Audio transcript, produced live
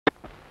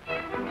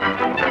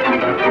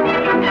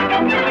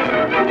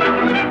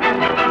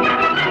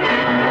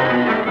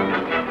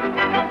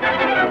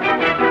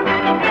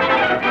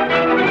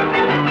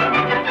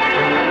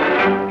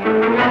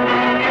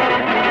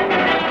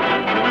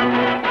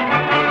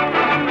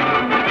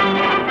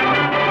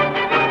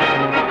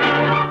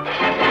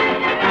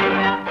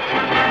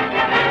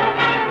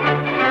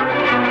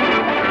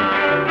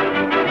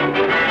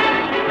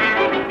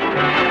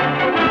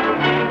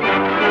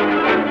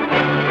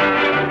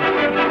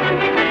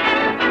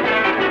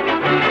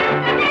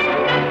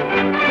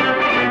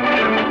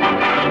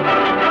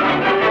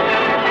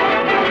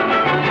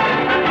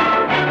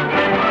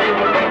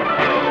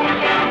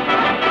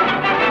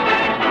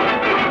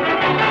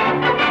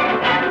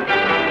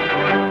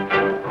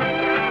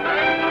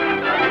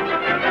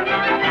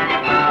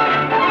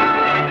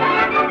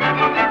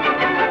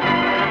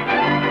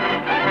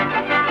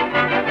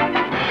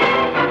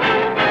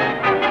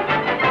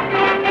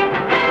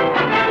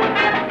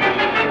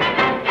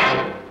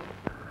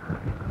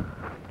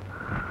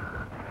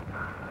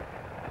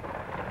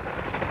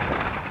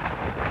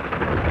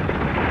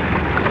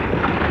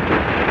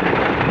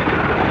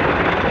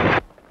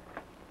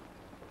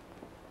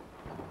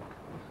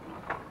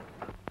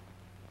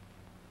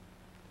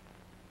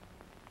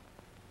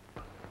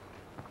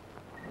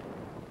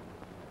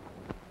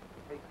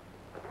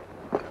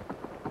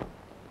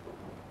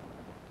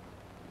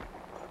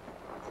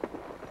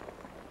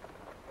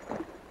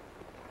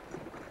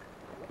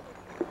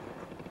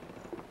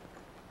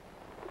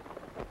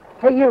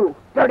Hey, you,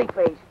 dirty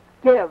face,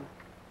 give.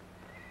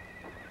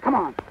 Come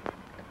on.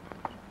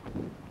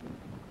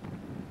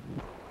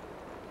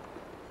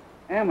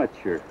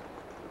 Amateur.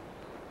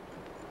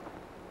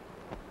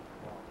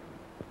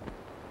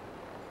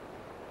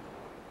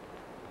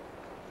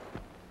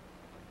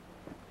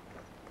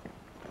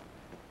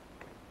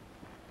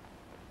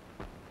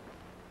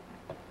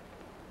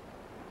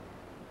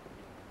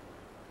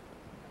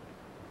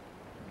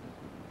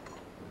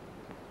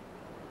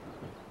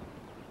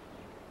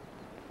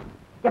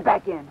 Get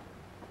back in.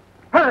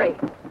 Hurry!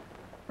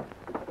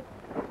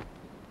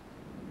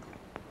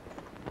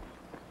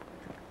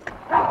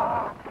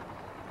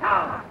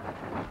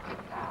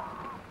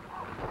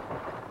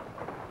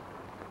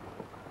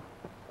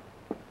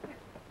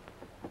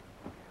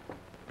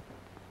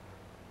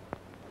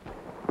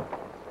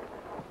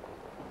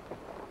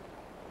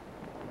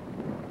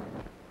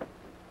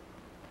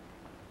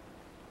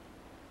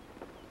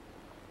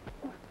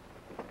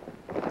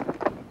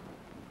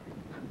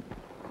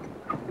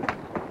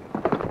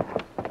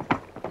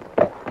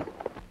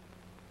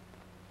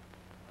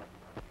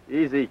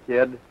 Easy,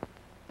 kid.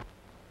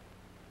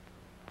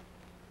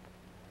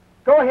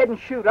 Go ahead and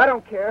shoot. I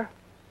don't care.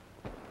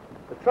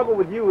 The trouble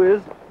with you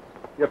is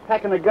you're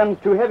packing a gun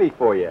too heavy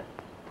for you.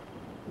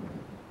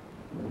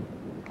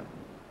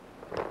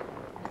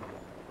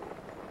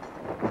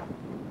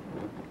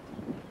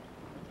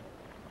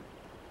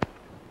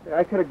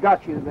 I could have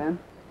got you then.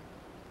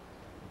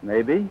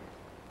 Maybe.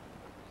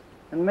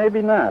 And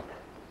maybe not.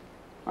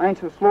 I ain't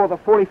so slow with a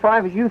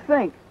 45 as you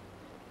think.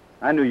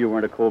 I knew you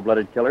weren't a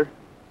cold-blooded killer.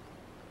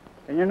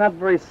 And you're not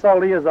very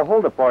salty as a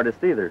hold-up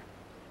artist either.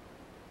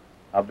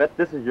 I'll bet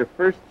this is your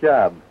first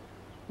job.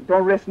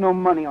 Don't risk no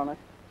money on it.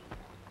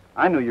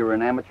 I knew you were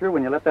an amateur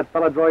when you let that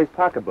fella draw his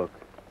pocketbook.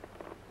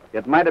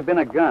 It might have been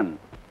a gun.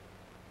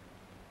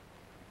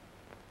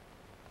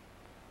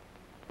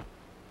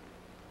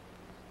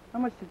 How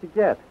much did you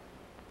get?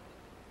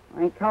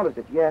 I ain't counted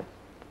it yet.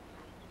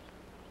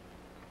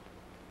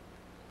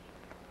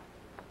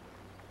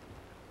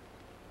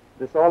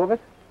 This all of it?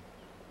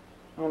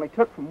 I only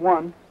took from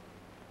one.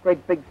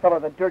 Great big fellow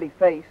with a dirty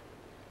face.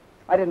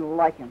 I didn't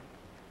like him.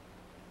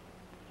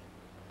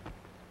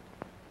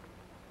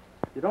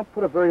 You don't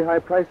put a very high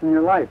price on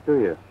your life,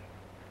 do you?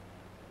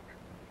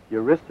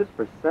 You risked it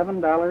for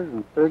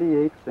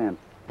 $7.38.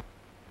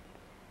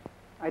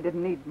 I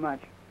didn't need much.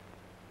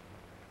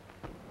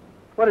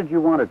 What did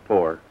you want it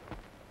for?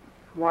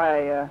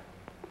 Why,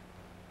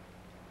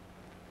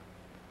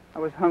 I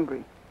was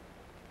hungry.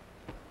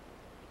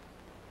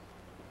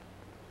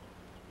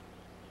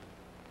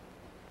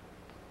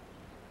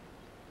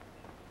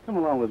 Come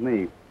along with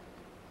me.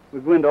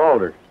 We'll go into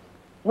Alder.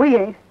 We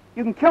ain't.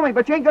 You can kill me,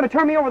 but you ain't gonna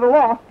turn me over the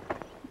law.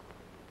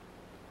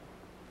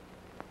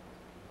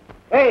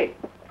 Hey!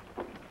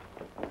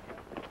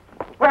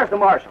 Where's the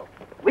marshal?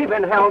 We've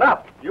been held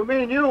up. You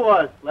mean you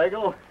was,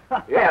 Lego?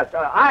 Yes,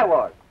 I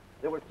was.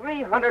 There was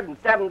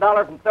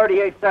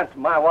 $307.38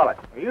 in my wallet.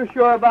 Are you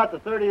sure about the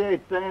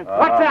 38 cents?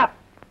 What's up?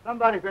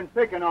 Somebody's been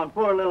picking on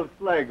poor little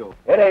Slagle.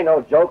 It ain't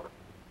no joke.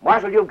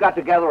 Marshal, you've got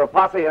together a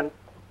posse and...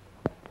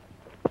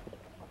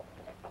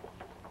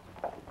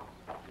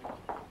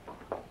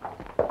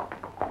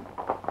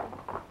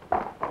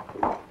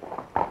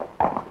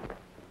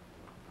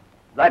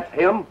 That's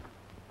him.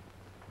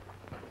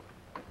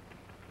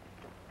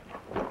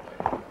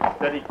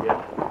 Steady, kid.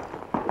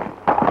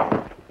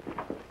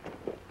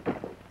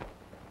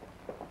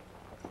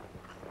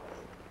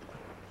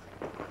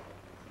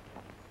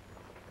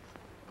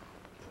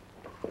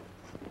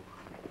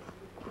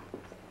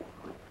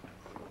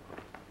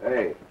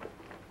 Hey,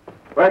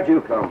 Where'd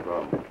you come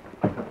from?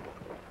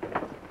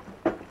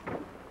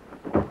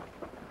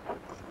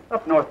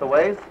 Up north a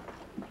ways.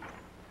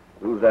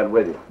 Who's that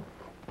with you?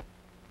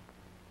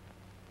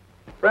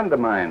 Friend of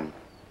mine.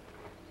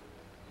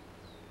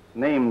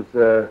 Name's,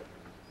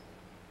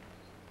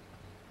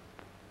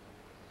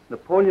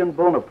 Napoleon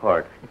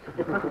Bonaparte.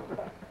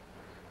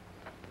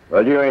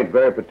 Well, you ain't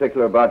very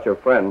particular about your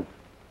friend.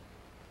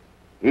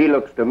 He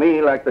looks to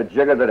me like the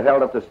jigger that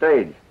held up the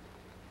stage.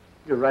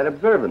 You're right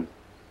observing.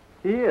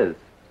 He is.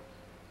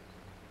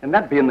 And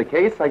that being the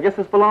case, I guess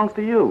this belongs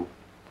to you.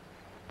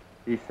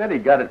 He said he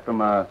got it from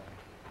a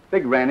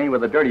big ranny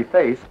with a dirty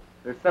face.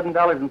 There's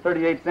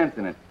 $7.38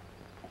 in it.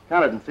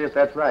 Count it and see if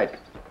that's right.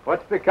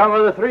 What's become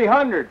of the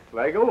 300,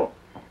 Schlegel?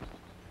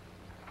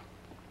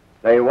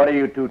 Say, what are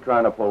you two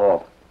trying to pull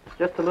off?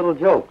 Just a little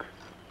joke.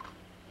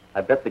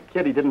 I bet the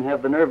kid he didn't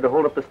have the nerve to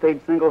hold up the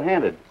stage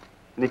single-handed.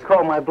 And he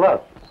called my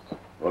bluff.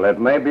 Well, it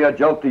may be a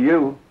joke to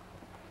you,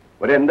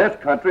 but in this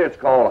country it's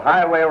called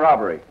highway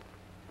robbery.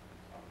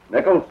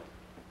 Nichols,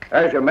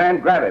 there's your man.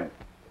 Grab him.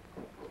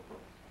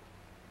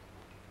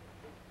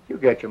 You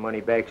get your money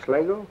back,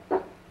 Schlegel.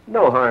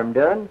 No harm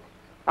done.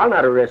 I'll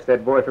not arrest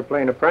that boy for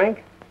playing a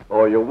prank.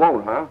 Oh, you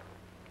won't, huh?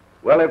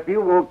 Well, if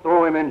you won't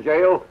throw him in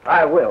jail,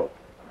 I will.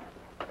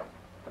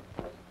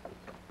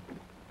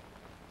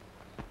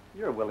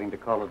 You're willing to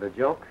call it a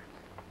joke.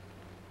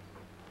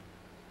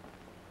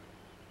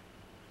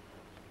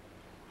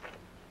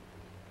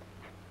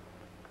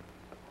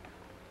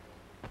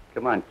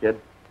 Come on,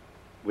 kid.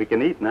 We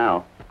can eat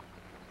now.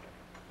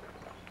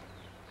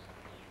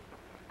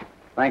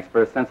 Thanks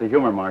for a sense of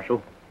humor,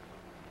 Marshal.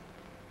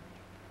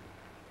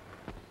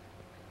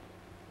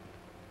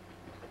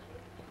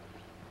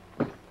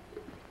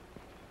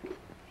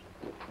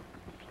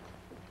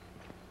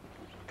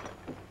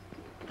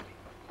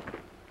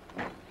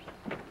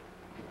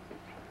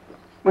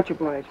 Much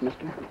obliged,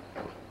 mister.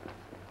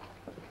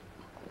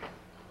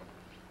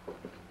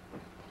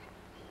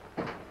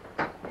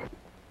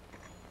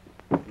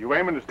 You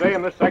aiming to stay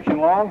in this section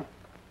long?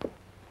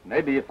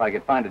 Maybe if I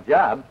could find a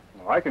job.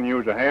 Well, I can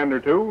use a hand or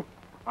two.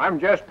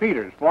 I'm Jess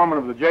Peters, foreman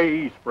of the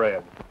J.E.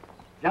 spread.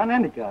 John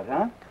Endicott,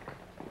 huh?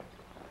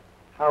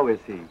 How is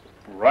he?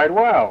 Right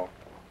well.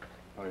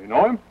 You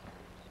know him?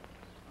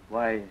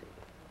 Why,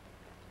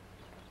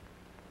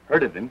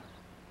 heard of him.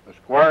 The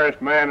squarest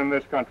man in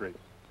this country.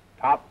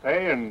 Top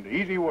pay and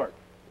easy work.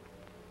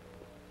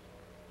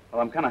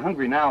 Well, I'm kind of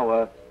hungry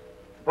now.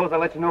 Suppose I'll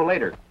let you know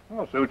later.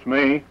 Well, suits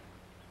me.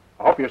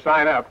 I hope you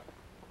sign up.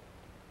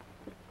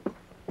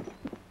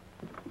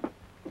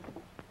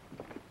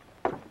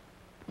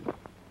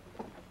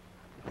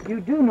 You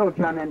do know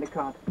John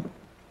Endicott.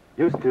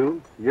 Used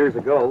to, years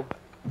ago.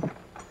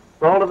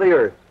 Salt of the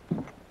earth.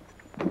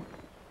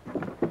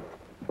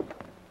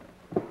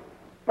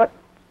 But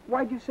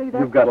why'd you say that?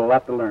 You've got a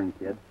lot to learn,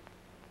 kid.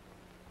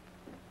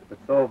 But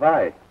so have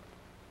I.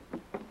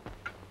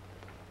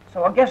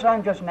 So I guess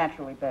I'm just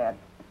naturally bad.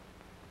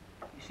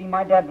 You see,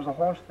 my dad was a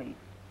horse thief.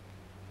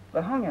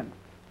 They hung him.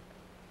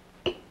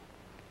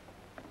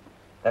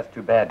 That's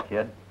too bad,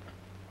 kid.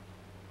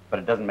 But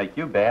it doesn't make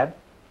you bad.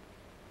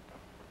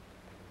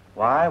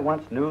 Why, I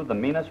once knew the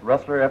meanest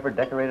rustler ever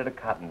decorated a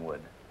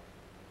cottonwood.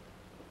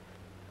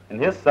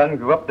 And his son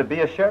grew up to be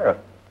a sheriff.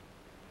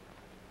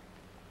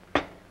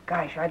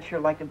 Gosh, I'd sure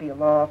like to be a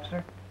law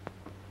officer.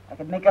 I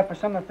could make up for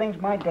some of the things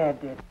my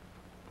dad did.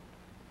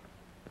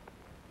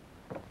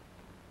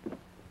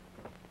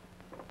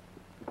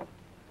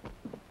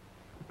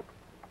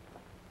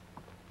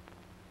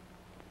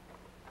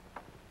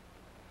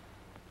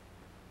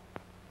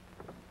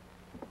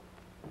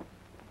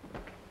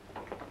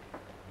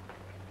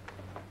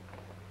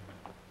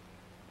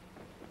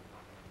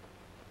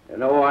 You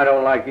know, I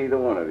don't like either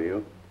one of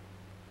you.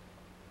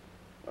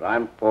 But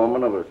I'm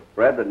foreman of a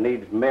spread that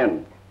needs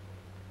men.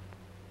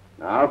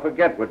 Now, I'll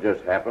forget what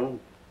just happened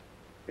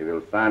if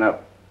you'll sign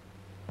up.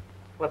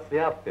 What's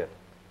the outfit?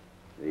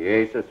 The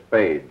Ace of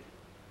Spades,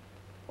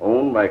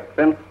 owned by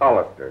Clint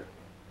Hollister.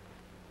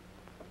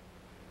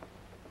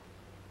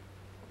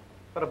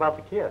 What about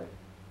the kid?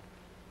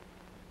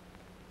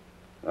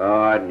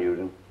 Oh, I'd use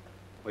him.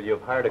 Well,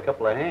 you've hired a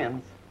couple of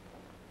hands.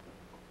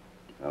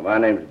 Now, my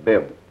name's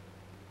Bibb.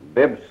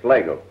 Bibb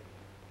Schlegel.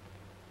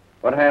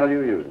 What hand are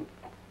you using?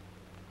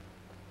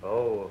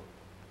 Oh,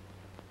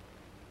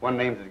 one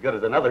name's as good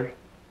as another.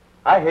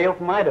 I hail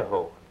from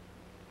Idaho.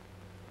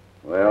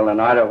 Well, in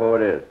Idaho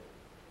it is.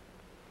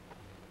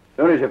 As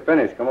soon as you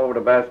finish, come over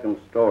to Bascom's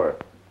store.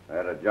 I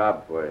had a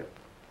job for you.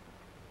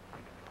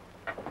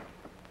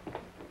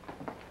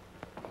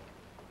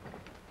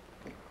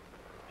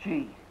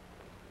 Gee,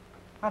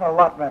 I'd a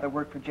lot rather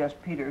work for Jess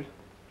Peters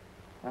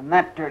than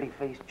that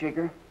dirty-faced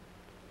jigger.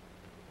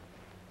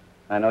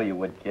 I know you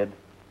would, kid.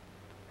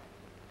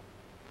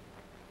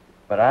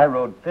 But I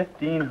rode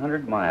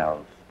 1,500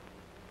 miles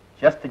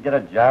just to get a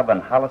job on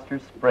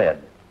Hollister's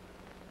spread.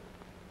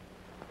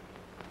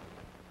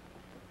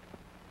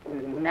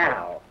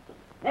 Now,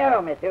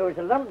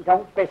 Methuselah,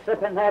 don't be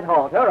sipping that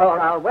halter or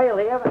I'll whale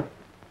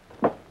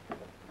you.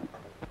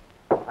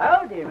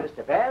 Howdy,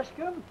 Mr.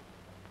 Bascom.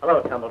 Hello,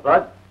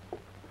 Tumblebug.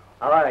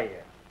 How are you?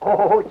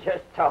 Oh,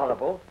 just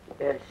tolerable.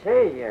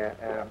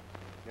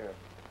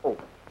 Oh,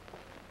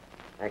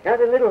 I got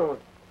a little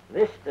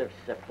list of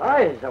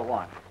supplies I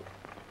want.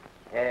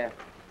 There's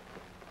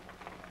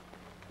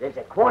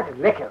a quart of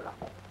liquor.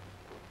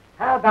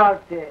 How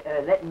about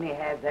letting me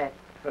have that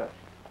first?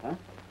 Huh?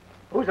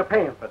 Who's a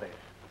paying for this?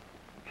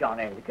 John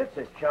Endicott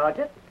says charge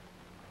it.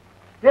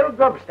 Still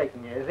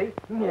grub-staking, is he?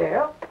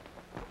 Yeah.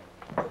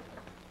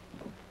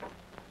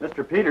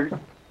 Mr. Peters,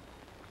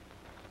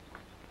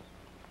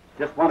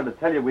 just wanted to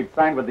tell you we'd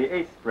signed with the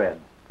Ace spread.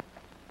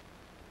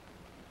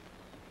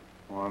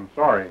 Well, I'm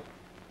sorry.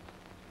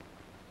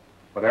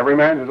 But every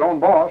man's his own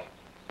boss.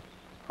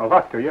 Well,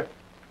 luck to you.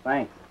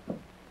 Thanks.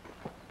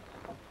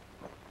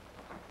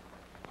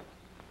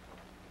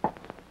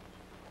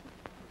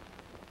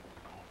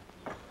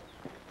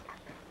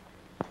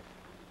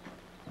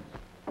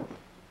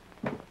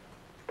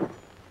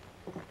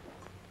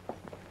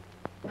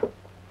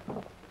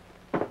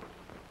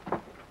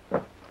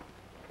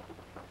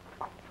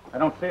 I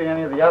don't see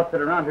any of the outfit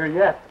around here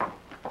yet.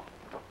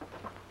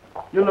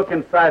 You look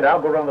inside, I'll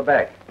go around the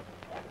back.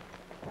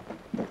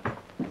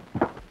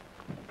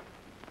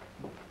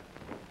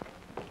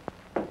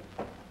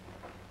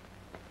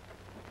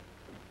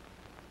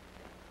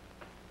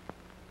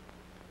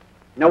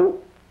 No,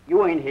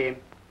 you ain't him.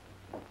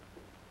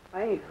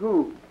 I ain't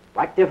who?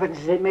 What difference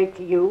does it make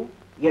to you?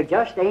 You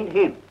just ain't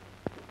him.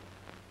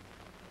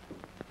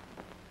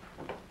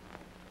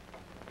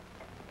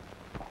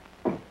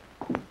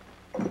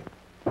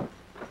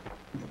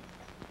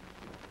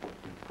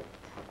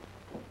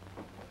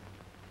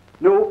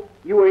 No,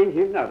 you ain't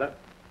him neither.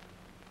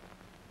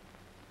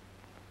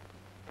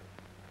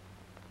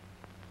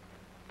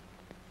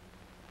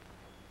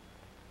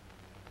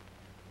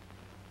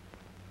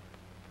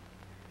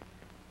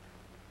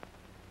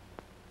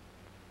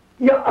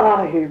 You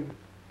are him.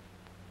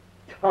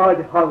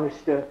 Todd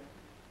Hollister.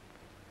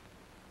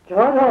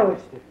 Todd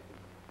Hollister.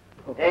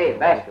 Hey,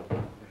 Bascom.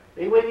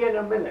 Be with you in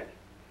a minute.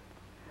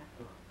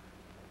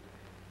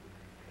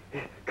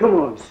 Come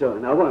on,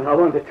 son. I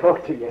want to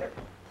talk to you.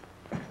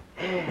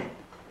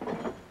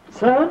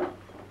 Son?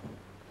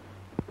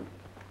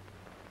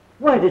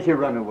 Why did you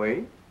run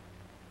away?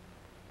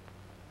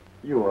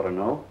 You ought to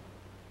know.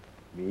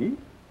 Me?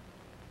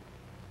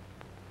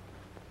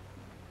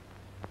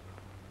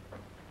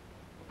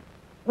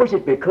 Was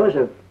it because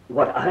of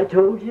what I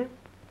told you?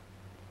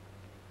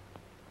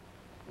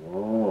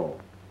 Oh.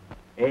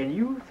 And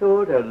you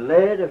thought a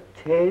lad of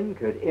 10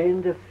 could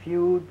end a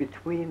feud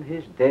between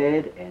his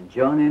dad and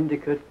John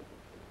Endicott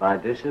by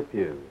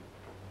disappearing?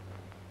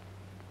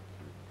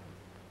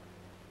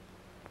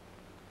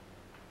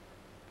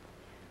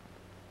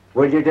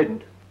 Well, you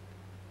didn't.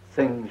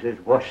 Things is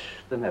worse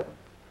than ever.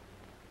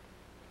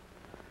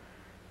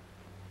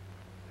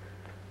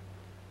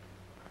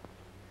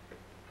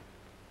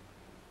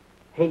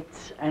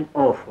 Hate's an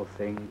awful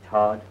thing,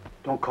 Todd.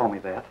 Don't call me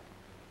that.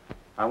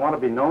 I want to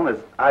be known as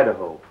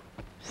Idaho.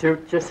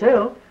 Suit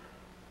yourself.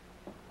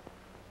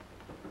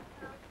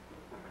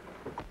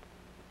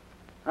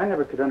 I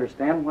never could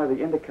understand why the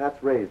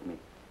Endicotts raised me.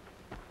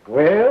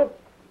 Well,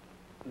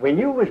 when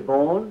you was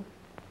born,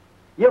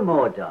 your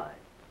ma died.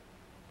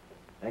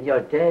 And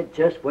your dad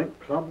just went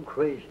plumb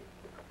crazy.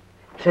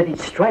 Said he'd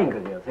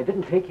strangle you if they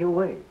didn't take you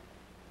away.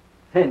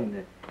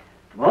 Then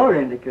Ma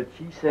Endicott,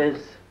 she says,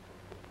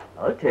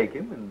 I'll take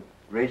him and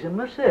raise him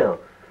myself.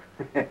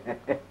 Yeah,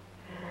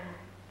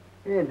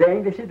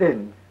 danged if she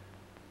didn't.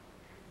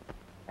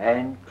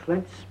 And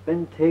Clint's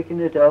been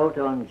taking it out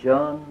on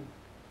John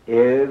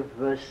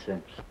ever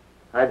since.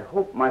 I'd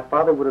hoped my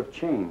father would have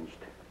changed.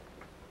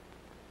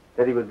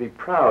 That he would be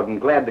proud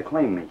and glad to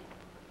claim me.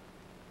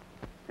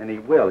 And he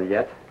will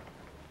yet.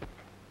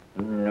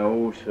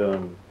 No,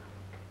 son.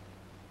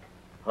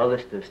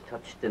 Hollister's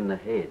touched in the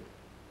head.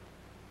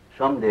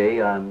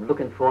 Someday I'm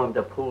looking for him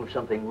to pull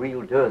something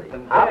real dirty.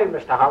 Howdy,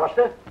 Mr.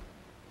 Hollister.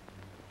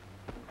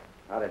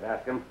 Howdy,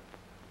 Bascom.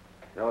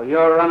 So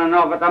you're running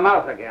off at the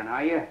mouth again,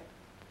 are you?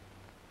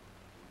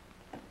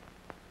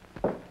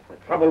 The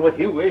trouble with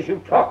you is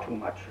you talk too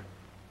much.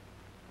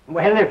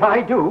 Well, if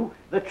I do,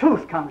 the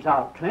truth comes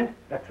out, Clint.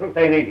 The truth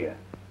ain't in you.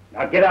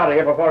 Now get out of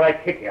here before I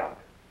kick you out.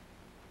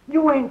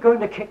 You ain't going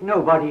to kick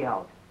nobody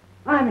out.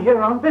 I'm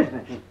here on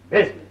business.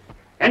 Business?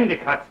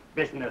 Endicott's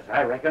business,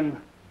 I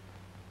reckon.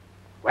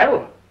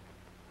 Well,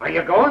 are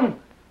you going?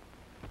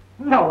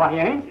 No, I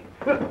ain't.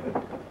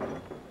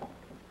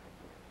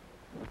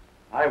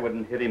 I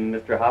wouldn't hit him,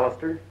 Mr.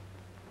 Hollister.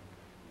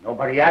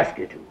 Nobody asked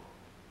you to.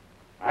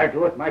 I'll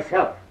do it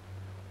myself.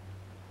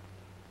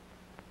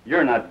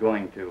 You're not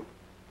going to.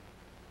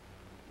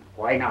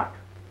 Why not?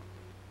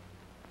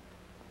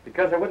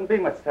 Because there wouldn't be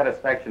much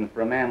satisfaction for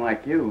a man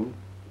like you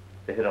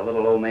to hit a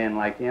little old man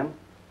like him.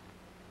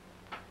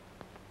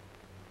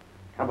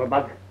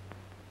 Tumblebug,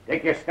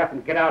 take your stuff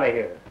and get out of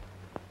here.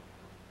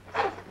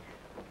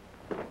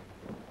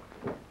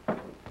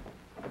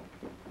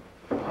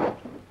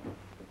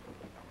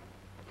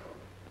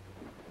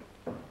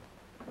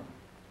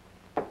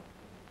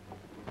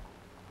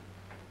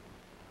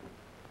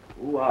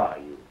 Who are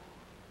you?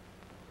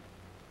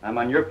 I'm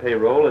on your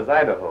payroll as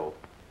Idaho.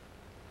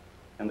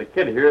 And the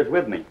kid here is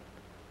with me.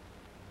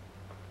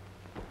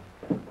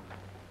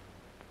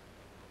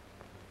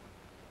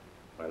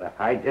 Well,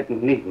 if I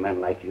didn't need men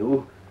like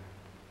you,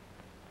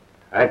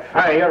 I'd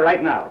fire you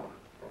right now.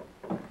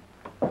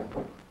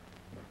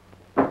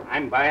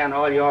 I'm buying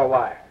all your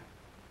wire.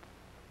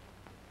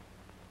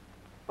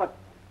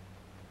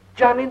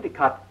 John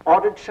Endicott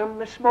ordered some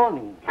this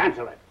morning.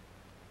 Cancel it.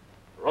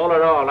 Roll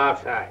it all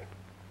outside.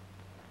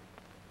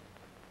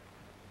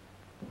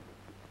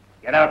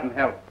 Get out and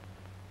help.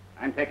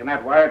 I'm taking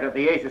that wire to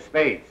the Ace of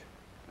Spades,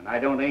 and I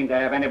don't aim to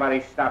have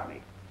anybody stop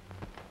me.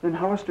 Then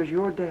Hollister's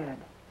your dad.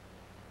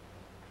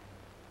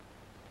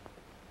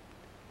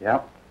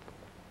 Yeah.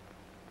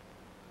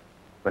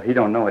 But he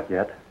don't know it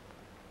yet.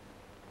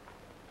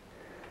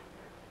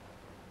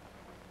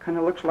 Kind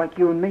of looks like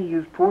you and me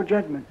used poor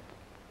judgment.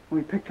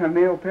 We picked our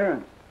male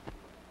parents.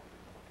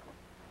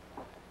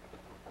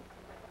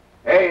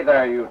 Hey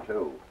there, you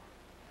two.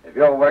 If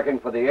you're working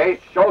for the Ace,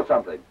 show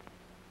something.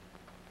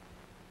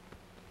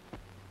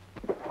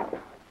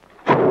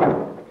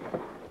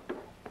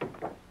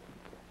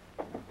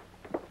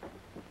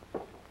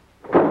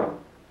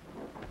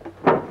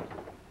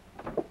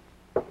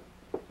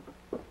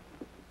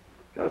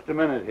 Just a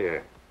minute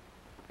here.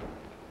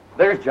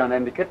 There's John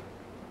Endicott.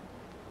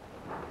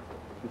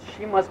 And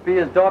she must be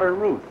his daughter,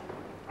 Ruth.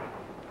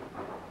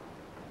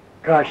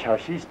 Gosh, how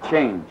she's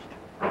changed.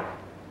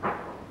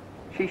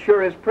 She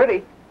sure is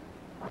pretty.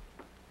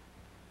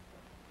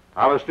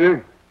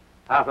 Hollister,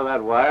 half of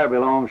that wire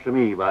belongs to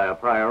me by a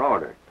prior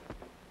order.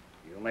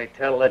 You may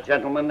tell the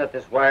gentleman that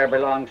this wire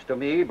belongs to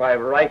me by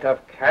right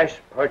of cash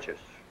purchase.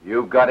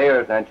 You've got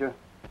ears, ain't you?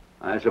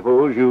 I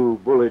suppose you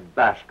bullied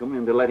Bascom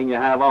into letting you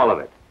have all of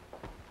it.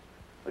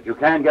 But you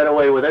can't get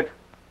away with it.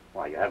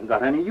 Why, you haven't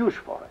got any use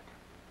for it.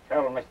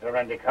 Tell Mr.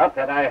 Endicott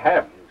that I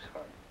have use for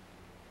it.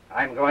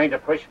 I'm going to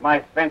push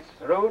my fence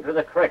through to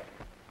the creek.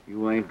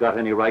 You ain't got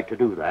any right to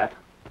do that.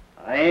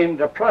 I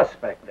aimed a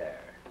prospect there.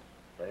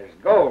 There's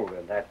gold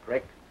in that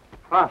creek.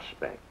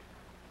 Prospect?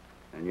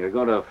 And you're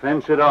going to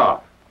fence it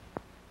off?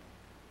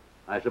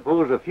 I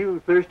suppose a few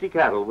thirsty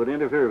cattle would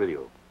interfere with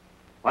you.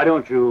 Why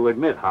don't you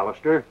admit,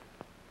 Hollister,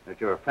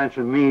 that you're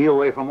fencing me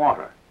away from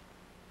water?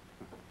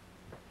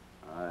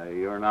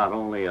 You're not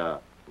only a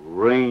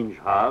range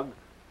hog,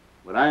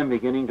 but I'm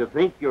beginning to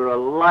think you're a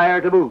liar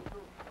to boot.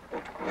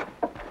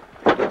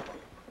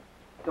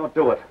 Don't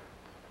do it.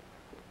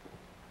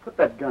 Put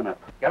that gun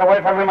up. Get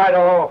away from him,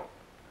 Idaho.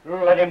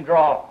 Let him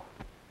draw.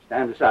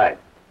 Stand aside.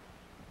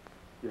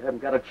 You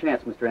haven't got a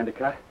chance, Mr.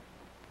 Endicott.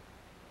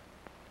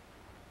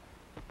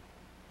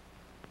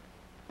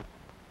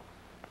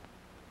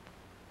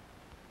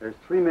 There's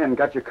 3 men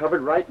got you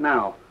covered right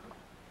now.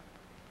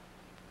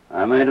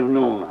 I might have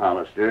known,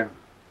 Hollister,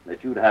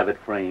 that you'd have it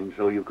framed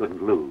so you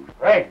couldn't lose.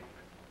 Framed?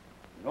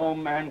 No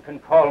man can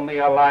call me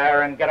a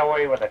liar and get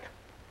away with it.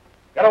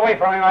 Get away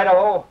from him,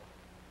 Idaho.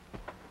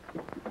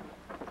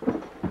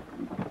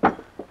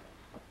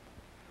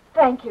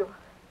 Thank you.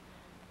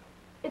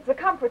 It's a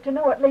comfort to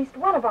know at least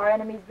one of our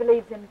enemies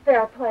believes in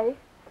fair play.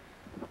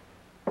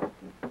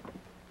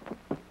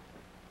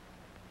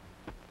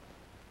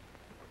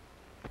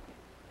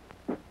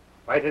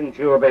 Why didn't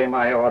you obey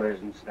my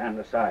orders and stand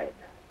aside?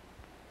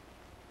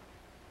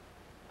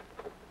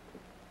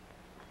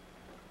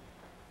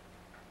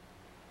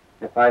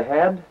 If I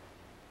had,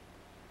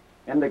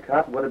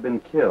 Endicott would have been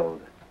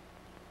killed,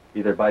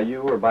 either by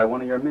you or by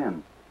one of your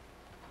men.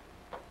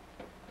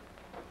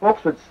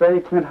 Folks would say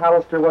Clint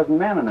Hollister wasn't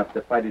man enough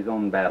to fight his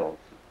own battles.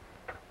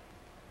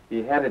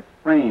 He had it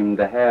framed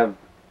to have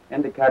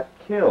Endicott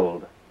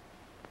killed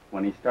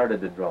when he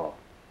started to draw.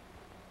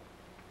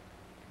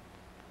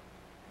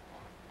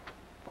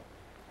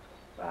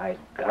 By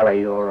golly,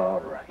 you're all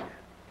right.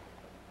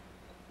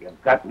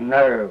 You've got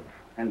nerve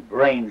and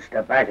brains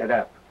to back it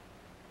up.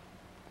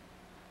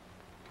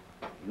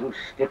 You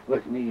stick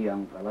with me,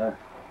 young fella,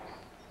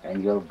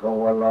 and you'll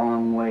go a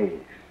long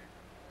ways.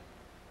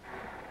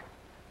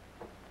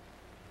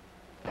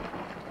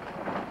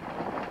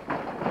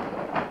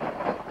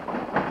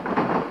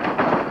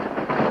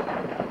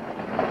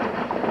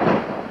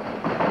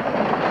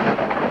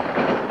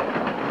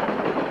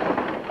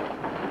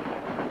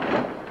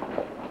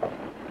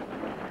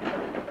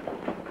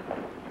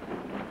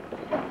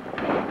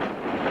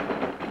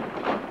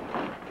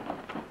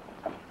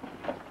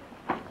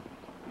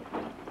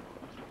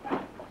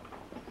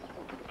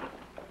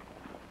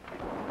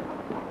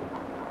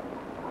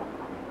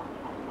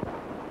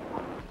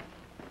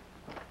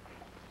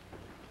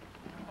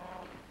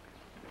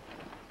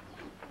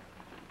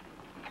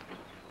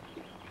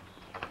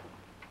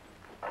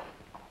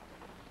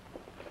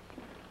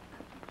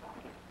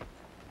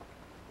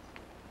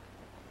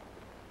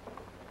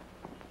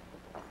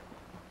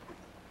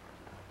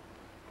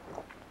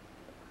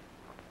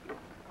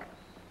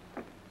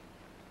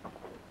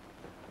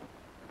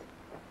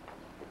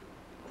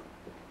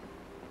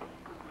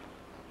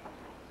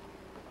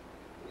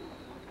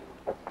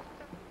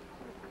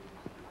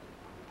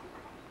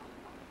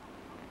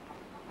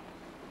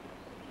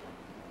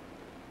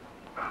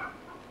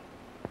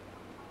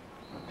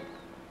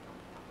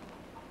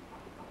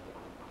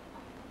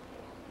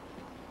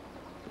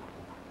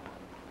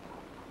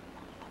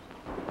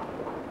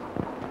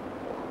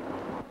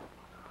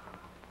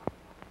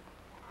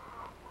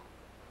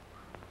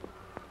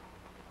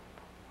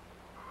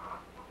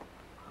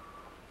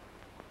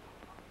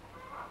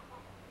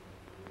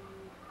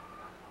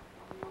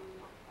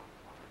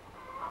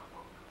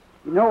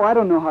 You know, I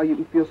don't know how you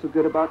can feel so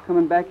good about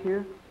coming back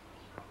here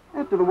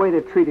after the way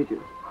they treated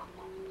you.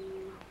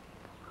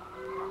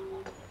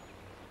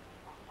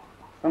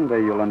 Someday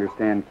you'll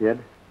understand, kid.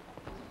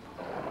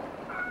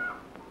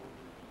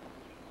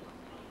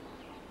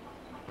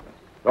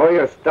 Throw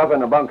your stuff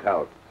in the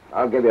bunkhouse.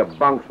 I'll give you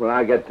bunks when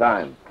I get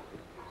time.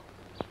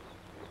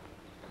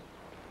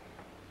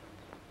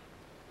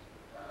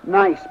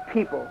 Nice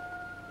people.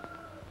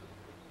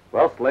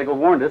 Well, Slagle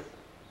warned us.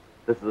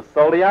 This is a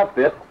salty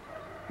outfit.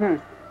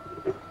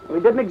 We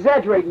didn't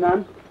exaggerate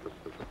none.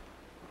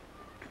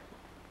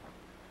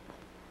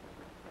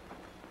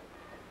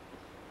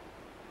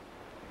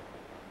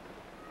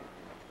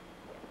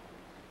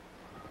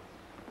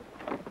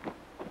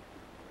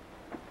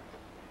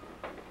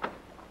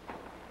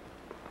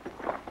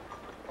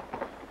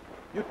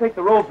 You take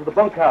the rolls to the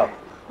bunkhouse.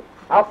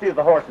 I'll see to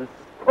the horses.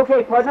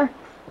 Okay, partner.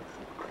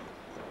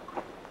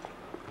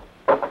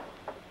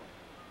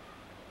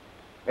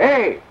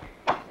 Hey!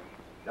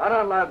 Don't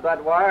unload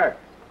that wire.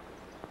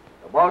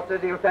 The boss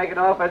says he'll take it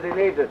off as he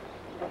needs it.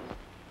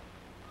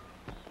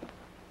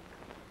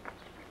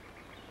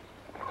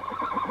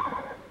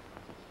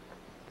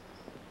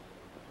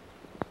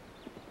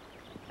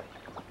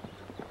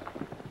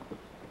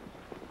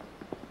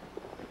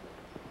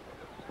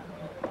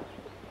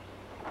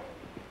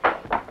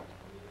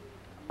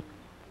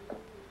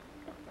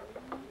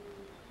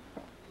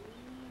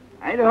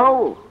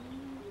 Idaho,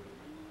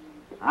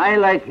 I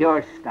like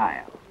your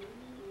style.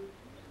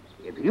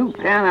 If you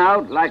pan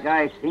out like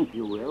I think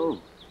you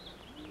will,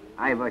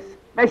 I've a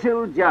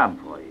special job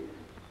for you.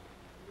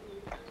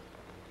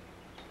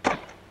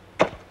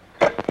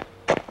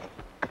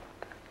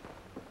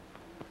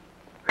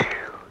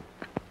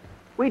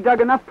 We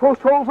dug enough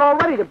post holes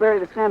already to bury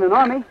the standing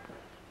army.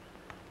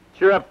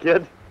 Cheer up,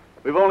 kid.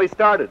 We've only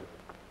started.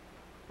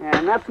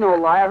 And that's no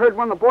lie. I heard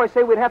one of the boys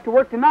say we'd have to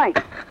work tonight.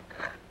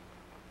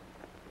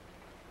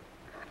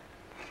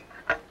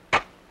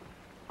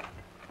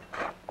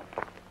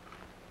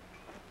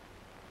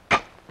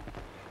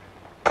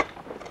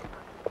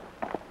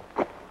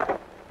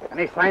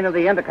 Any sign of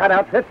the Endicott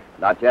outfit?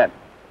 Not yet,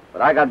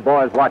 but I got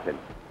boys watching.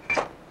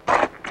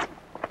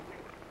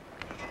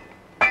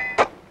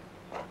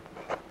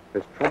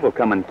 There's trouble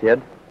coming,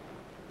 kid.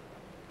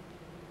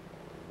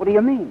 What do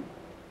you mean?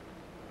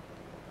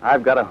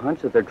 I've got a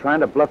hunch that they're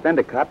trying to bluff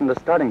Endicott into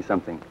starting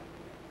something.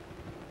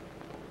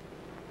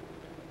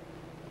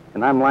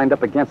 And I'm lined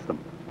up against them.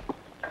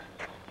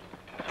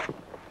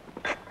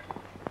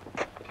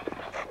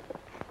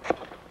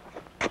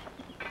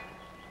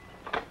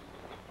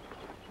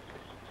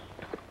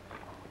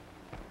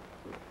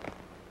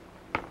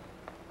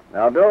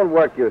 Now, don't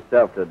work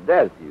yourself to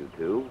death, you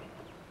two.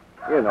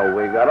 You know,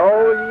 we got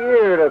all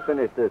year to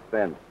finish this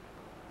fence.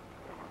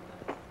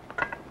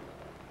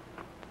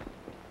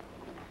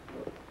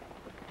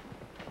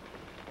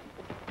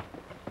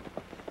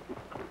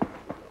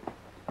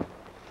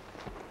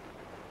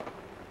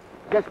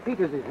 Jess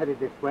Peters is headed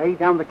this way,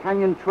 down the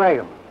canyon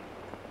trail.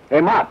 Hey,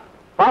 Mott,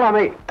 follow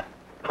me.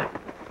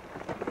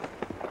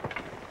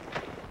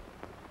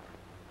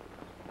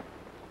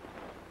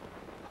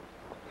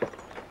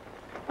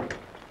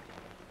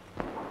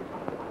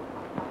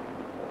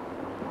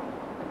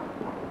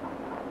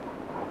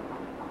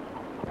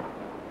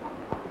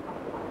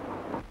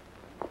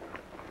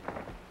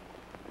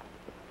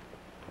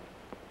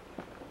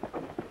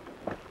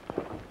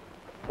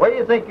 Where do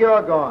you think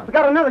you're going? We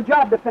got another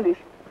job to finish.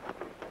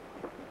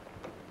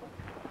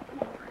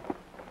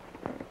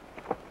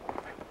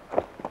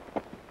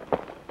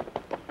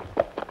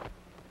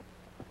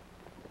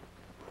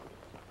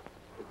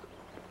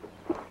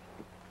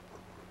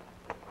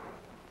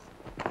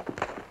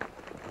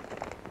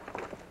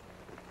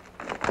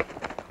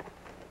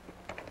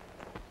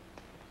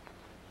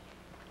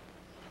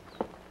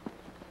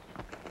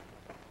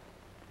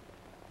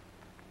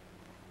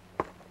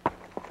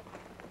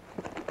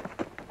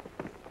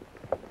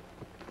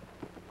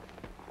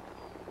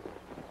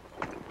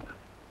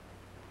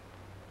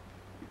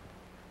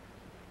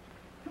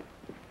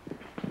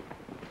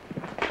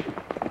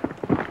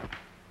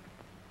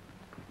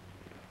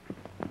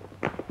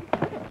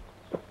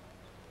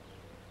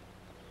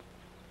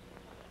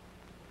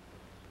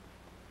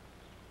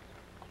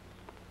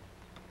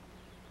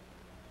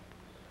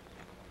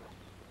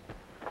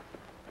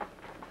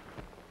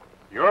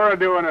 You're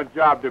doing a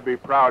job to be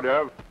proud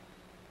of.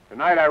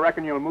 Tonight, I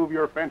reckon you'll move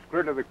your fence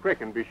clear to the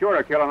creek and be sure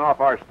of killing off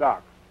our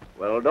stock.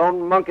 Well,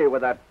 don't monkey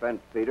with that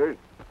fence, Peters.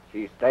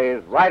 She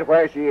stays right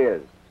where she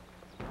is.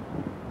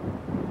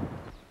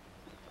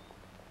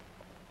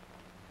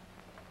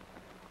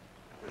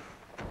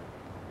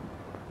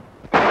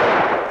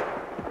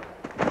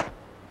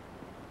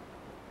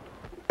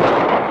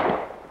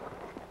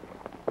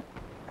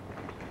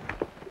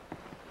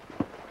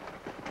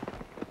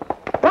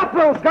 Drop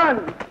those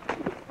guns!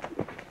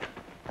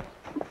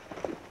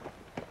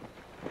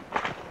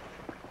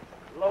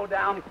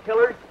 Low-down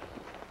killers.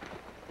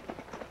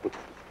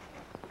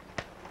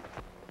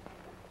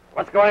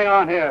 What's going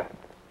on here?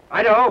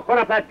 Idaho, put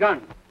up that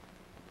gun.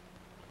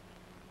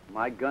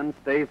 My gun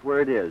stays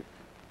where it is.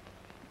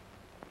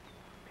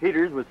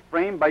 Peters was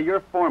framed by your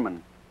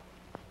foreman.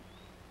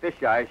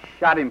 Fisheye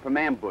shot him from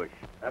ambush.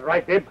 That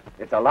right, Dib?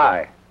 It's a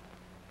lie.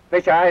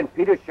 Fisheye and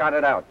Peters shot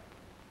it out.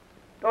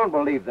 Don't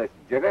believe this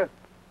jigger.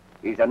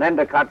 He's an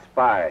Endicott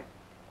spy.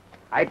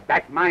 I'd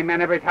back my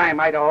men every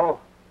time, Idaho.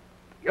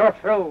 You're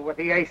through with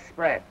the ace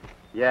spread.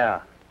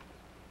 Yeah.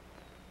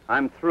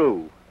 I'm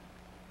through.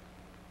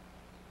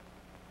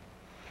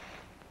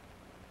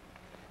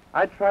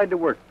 I tried to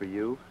work for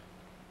you.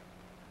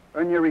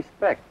 Earn your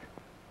respect.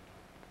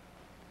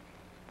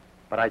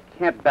 But I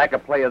can't back a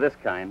play of this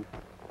kind.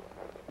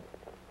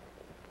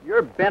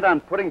 You're bent on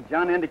putting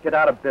John Endicott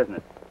out of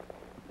business.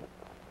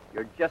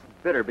 You're just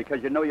bitter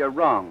because you know you're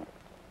wrong.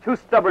 Too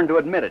stubborn to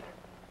admit it.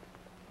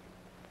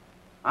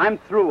 I'm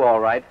through, all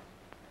right.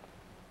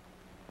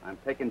 I'm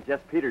taking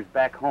Jess Peters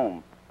back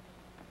home.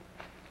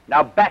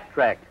 Now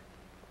backtrack.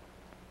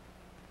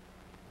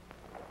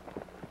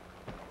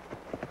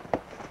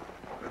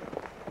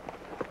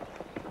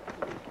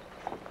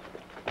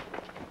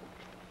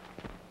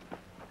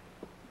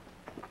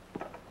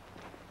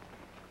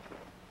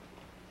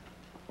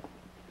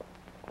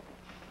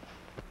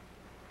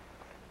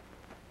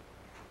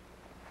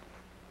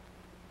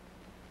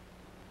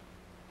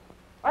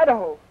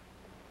 Idaho,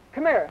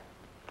 come here.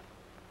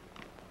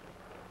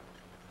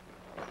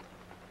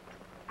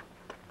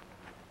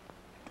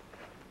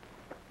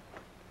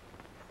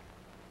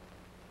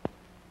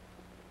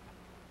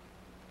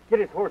 Get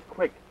his horse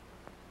quick.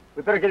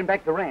 We better get him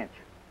back to the ranch.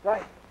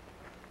 Right.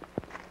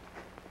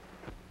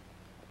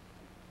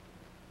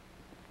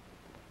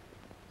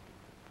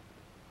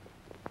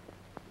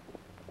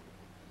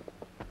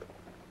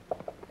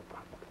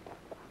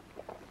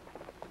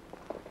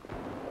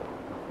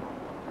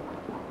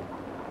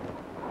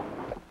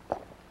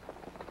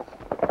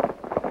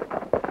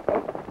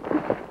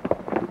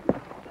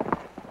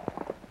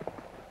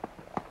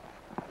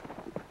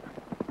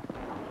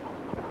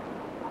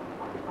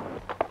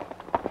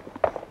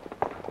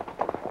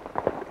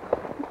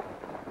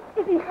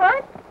 Is he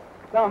hurt?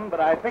 Some,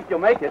 but I think you'll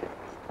make it.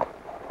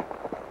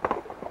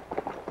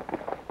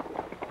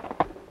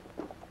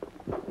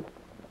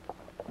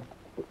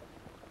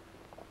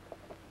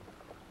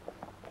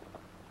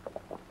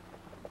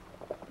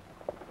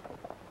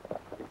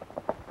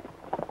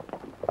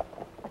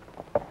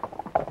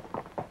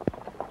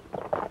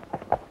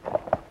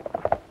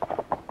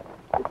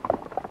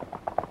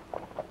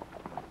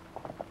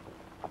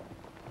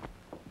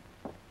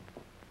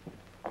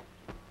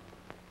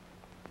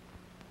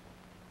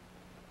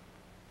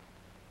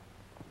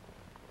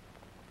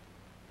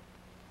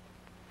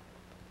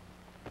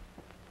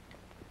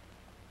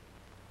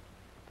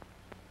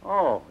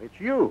 Oh, it's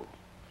you.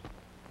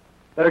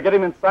 Better get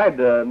him inside,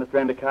 Mr.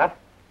 Endicott.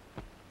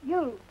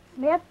 You,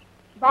 Smith,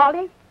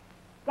 Baldy,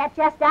 get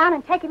Jess down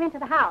and take him into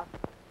the house.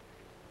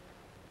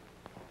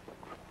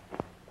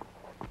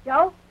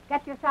 Joe,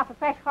 get yourself a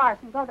fresh horse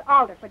and go to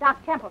Alder for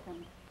Doc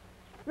Templeton.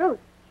 Ruth,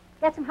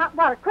 get some hot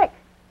water, quick.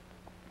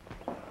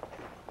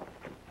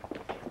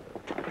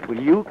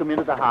 Will you come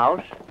into the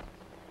house?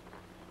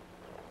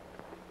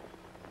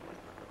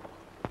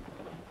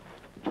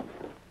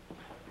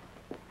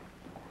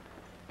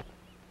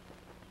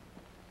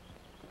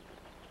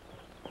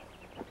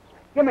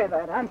 Give me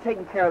that. I'm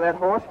taking care of that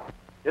horse.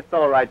 It's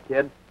all right,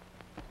 kid.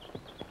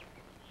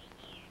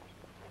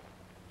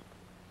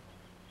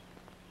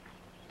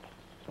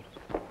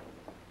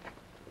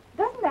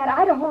 Doesn't that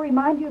Idaho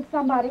remind you of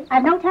somebody?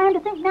 I've no time to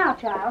think now,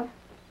 child.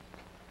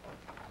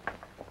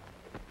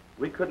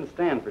 We couldn't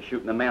stand for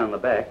shooting a man in the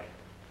back,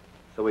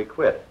 so we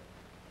quit.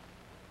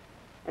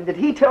 And did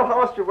he tell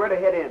Hollister where to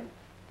head in?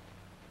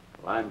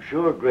 Well, I'm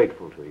sure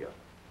grateful to you.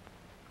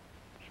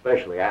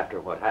 Especially after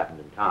what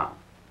happened in town.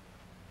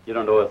 You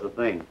don't owe us a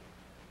thing.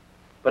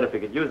 But if you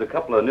could use a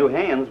couple of new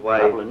hands, why...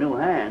 A couple of new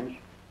hands?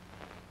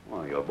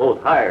 Well, you're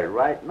both hired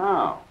right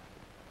now.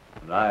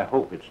 And I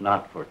hope it's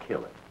not for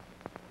killing.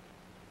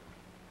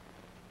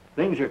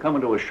 Things are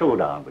coming to a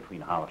showdown between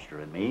Hollister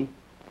and me.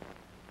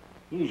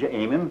 He's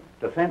aiming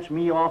to fence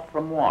me off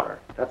from water.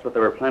 That's what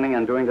they were planning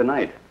on doing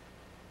tonight.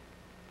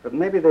 But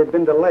maybe they've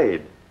been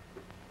delayed.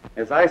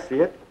 As I see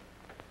it,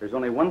 there's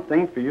only one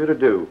thing for you to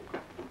do.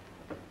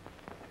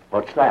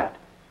 What's that?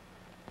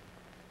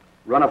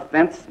 Run a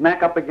fence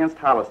smack up against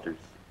Hollister's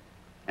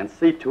and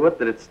see to it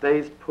that it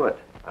stays put.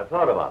 I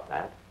thought about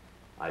that.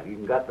 I've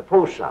even got the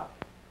posts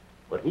up.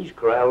 But he's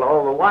corralled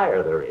all the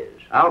wire there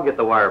is. I'll get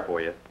the wire for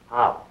you.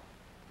 How?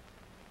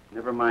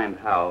 Never mind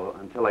how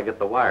until I get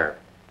the wire.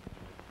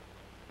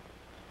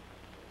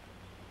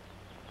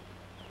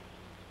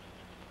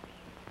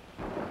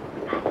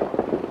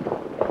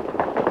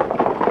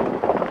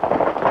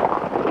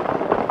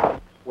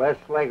 Where's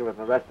Slager and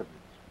the rest of them?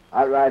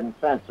 I'll ride and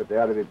fence, but they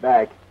ought to be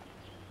back.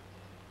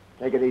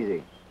 Take it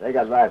easy. They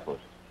got rifles.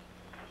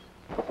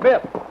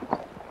 Smith,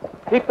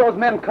 keep those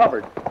men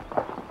covered.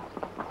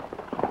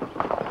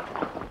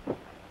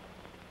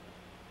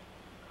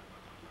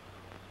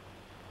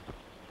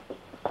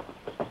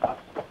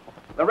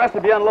 The rest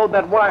of you unload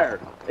that wire,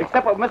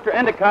 except what Mr.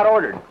 Endicott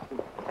ordered.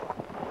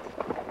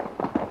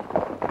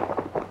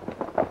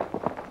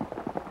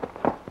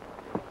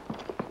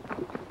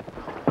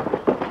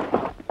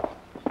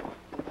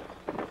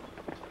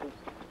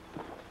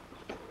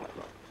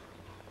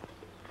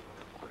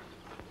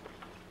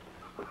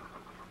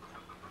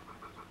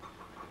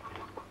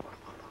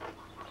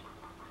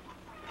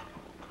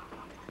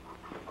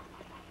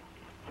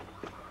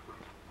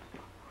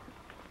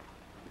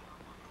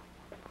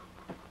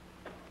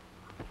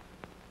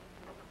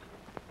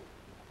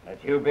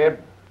 That you, Bib?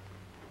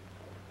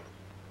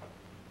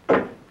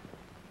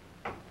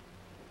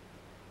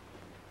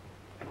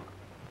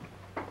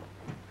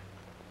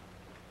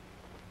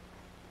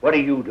 What are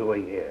you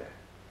doing here?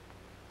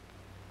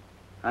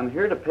 I'm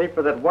here to pay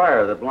for that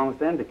wire that belongs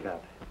to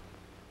Endicott.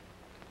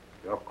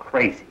 You're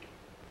crazy.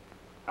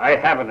 I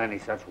haven't any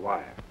such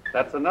wire.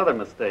 That's another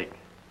mistake.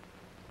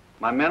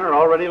 My men are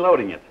already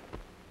loading it.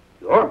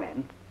 Your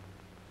men?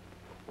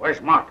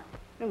 Where's Martin?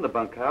 In the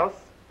bunkhouse.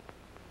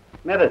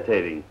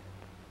 Meditating.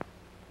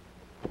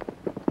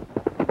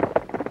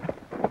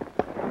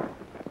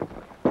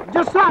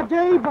 Just saw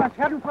Dave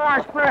heading for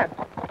our spread.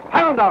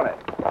 Pound on it!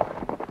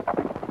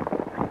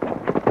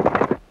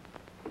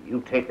 If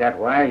you take that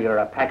wire, you're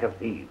a pack of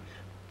thieves.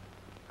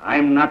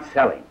 I'm not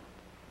selling.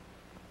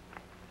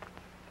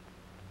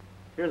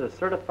 Here's a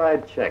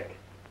certified check.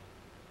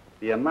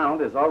 The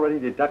amount is already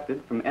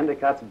deducted from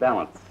Endicott's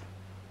balance.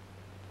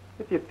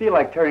 If you feel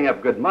like tearing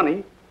up good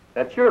money,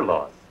 that's your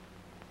loss.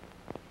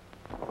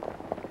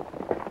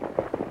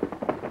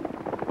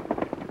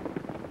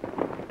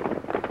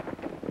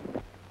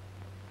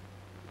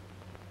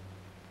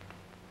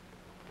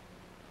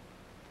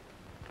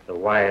 The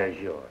wire's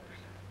yours.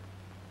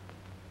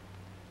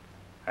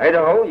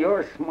 Idaho,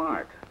 you're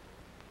smart.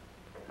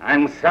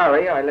 I'm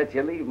sorry I let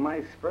you leave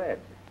my spread.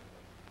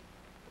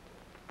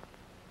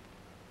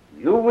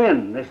 You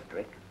win this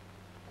trick,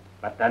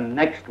 but the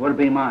next will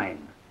be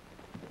mine.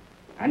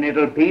 And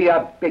it'll be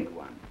a big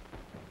one.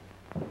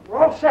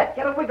 We're all set.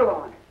 Get a wiggle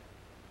on.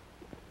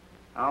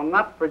 I'll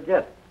not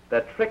forget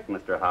that trick,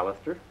 Mr.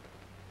 Hollister.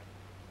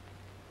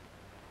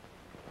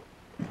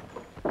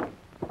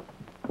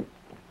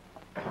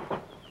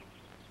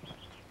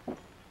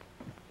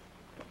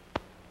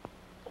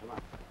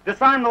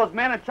 Disarm those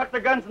men and chuck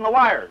their guns in the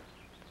wires.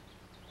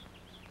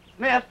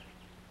 Smith,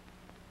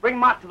 bring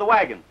Mott to the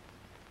wagon.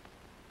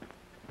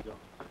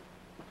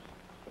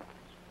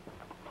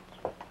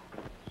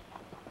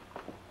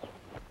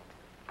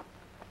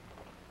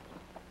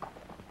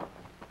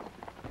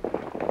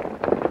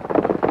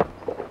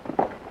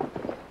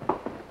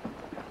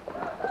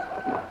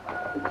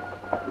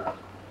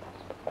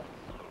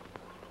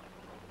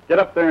 Get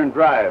up there and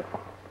drive.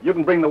 You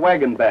can bring the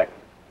wagon back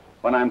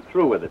when I'm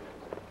through with it.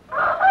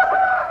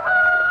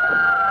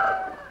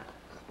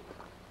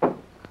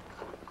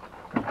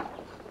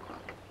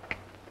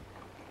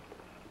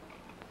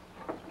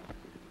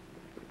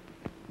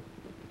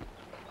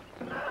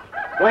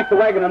 Flank the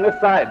wagon on this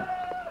side.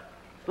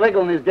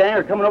 Slagle and his gang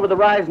are coming over the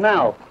rise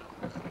now.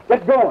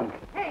 Get going.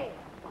 Hey!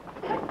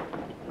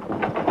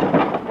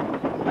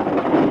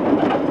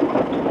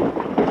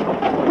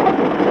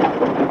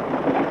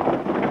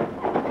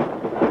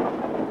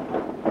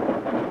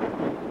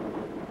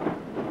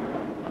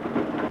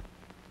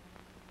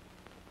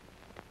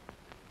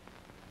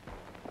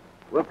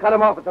 We'll cut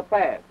them off at the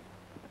pass.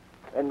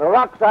 And the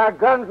rocks, our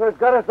guns are as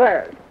good as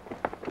theirs.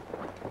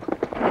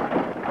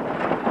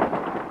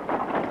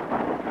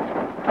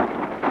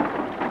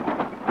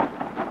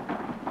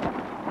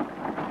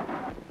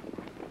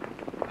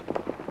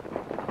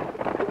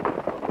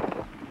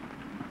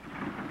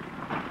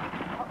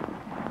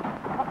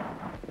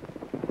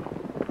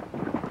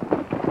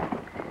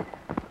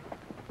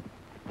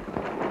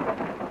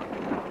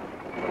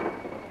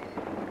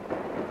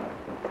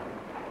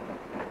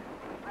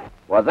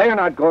 Well, they're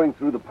not going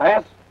through the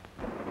pass.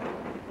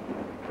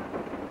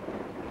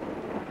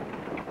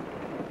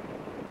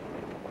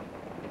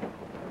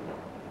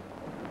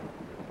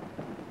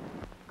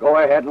 Go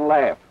ahead and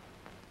laugh.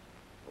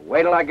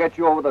 Wait till I get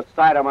you over the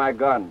sight of my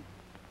gun.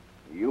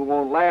 You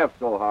won't laugh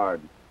so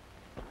hard.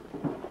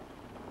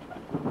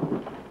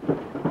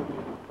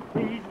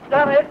 He's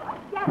done it.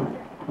 Yes,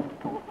 sir.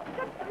 Oh,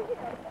 good for you.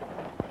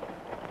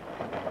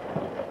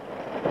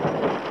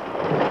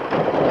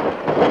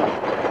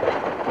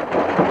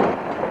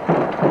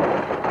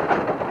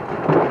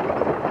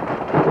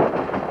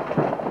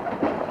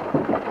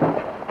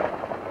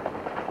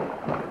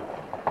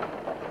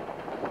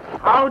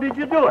 How did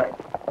you do it?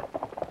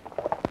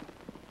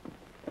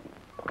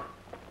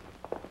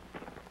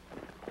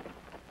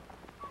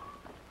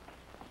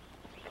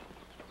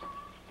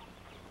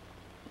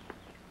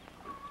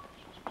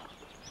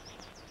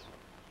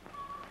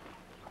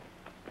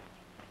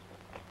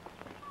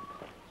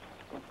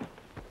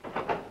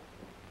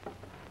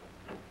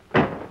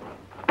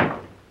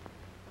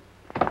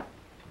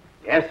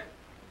 Yes?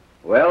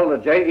 Well, the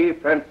J.E.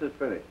 fence is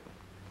finished,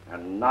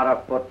 and not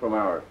a foot from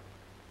ours.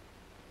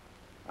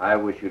 I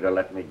wish you'd have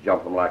let me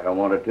jump them like I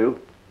wanted to.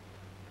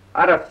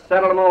 I'd have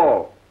settled them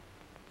all.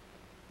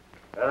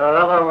 There are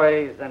other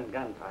ways than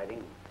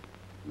gunfighting.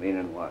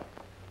 Meaning what?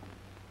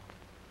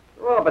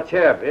 Throw up a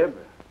chair, Bib.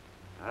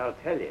 I'll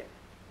tell you.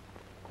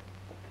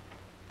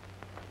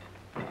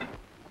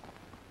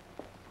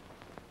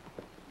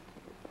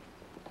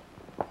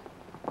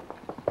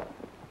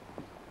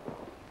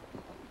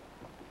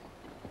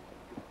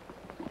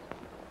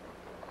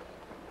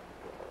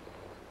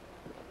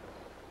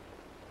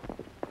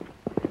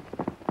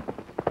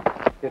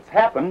 It's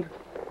happened,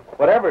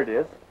 whatever it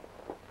is.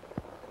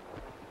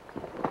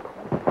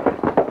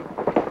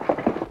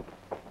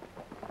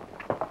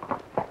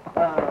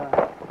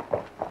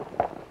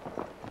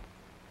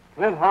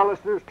 Flint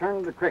Hollister's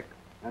turned the creek,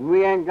 and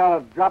we ain't got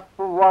a drop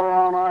of water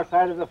on our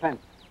side of the fence.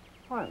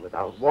 Why,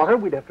 without water,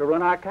 we'd have to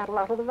run our cattle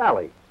out of the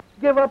valley.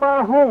 Give up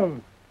our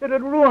home.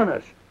 It'd ruin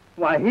us.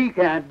 Why, he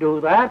can't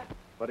do that.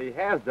 But he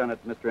has done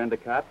it, Mr.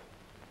 Endicott.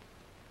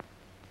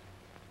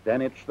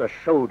 Then it's the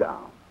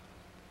showdown.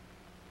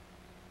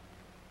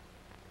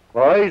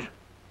 Boys,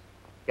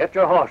 get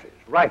your horses,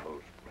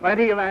 rifles,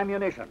 plenty of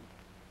ammunition.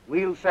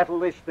 We'll settle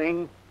this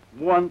thing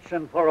once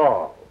and for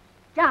all.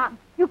 John,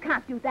 you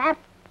can't do that.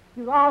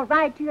 You'll all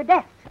ride to your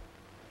deaths.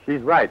 She's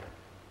right.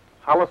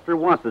 Hollister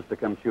wants us to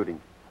come shooting.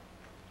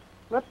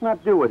 Let's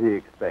not do what he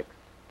expects.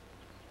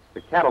 The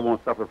cattle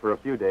won't suffer for a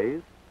few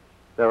days.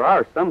 There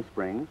are some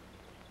springs.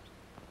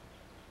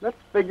 Let's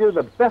figure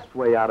the best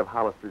way out of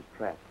Hollister's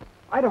trap.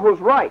 Idaho's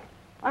right.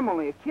 I'm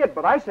only a kid,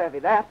 but I savvy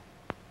that.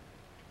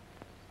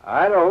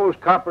 Idaho's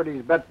coppered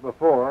his bets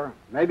before.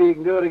 Maybe he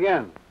can do it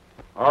again.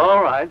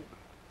 All right.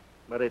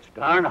 But it's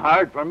darn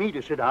hard for me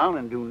to sit down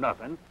and do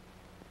nothing.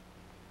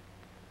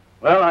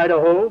 Well,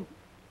 Idaho,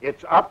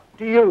 it's up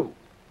to you.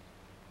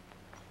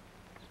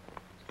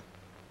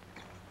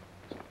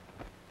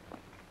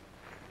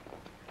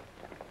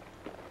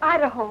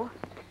 Idaho,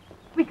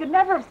 we could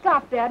never have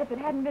stopped that if it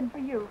hadn't been for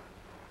you.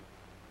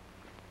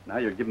 Now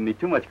you're giving me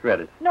too much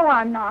credit. No,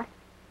 I'm not.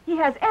 He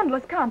has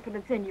endless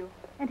confidence in you,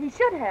 and he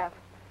should have.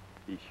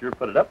 He sure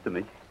put it up to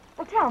me.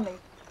 Well, tell me,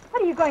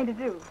 what are you going to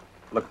do?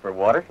 Look for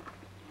water.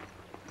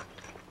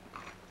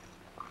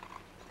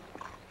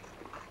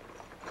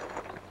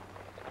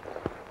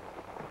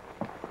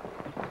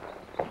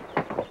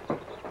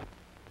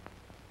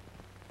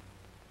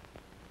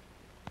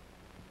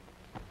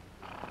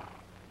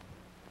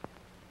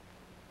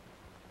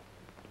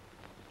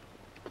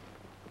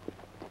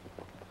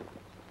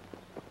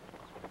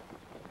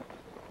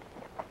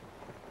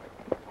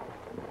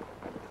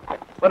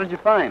 What did you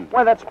find?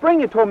 Why, that spring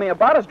you told me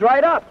about is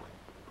dried up.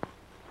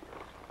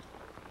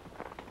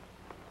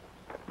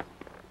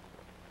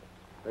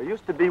 There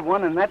used to be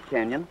one in that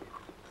canyon.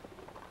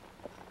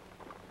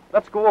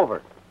 Let's go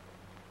over.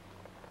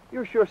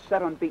 You're sure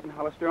set on beating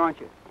Hollister, aren't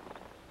you?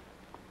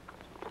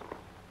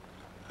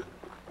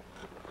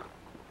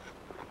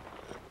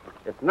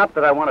 It's not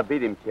that I want to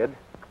beat him, kid.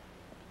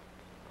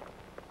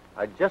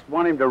 I just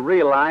want him to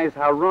realize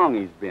how wrong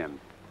he's been.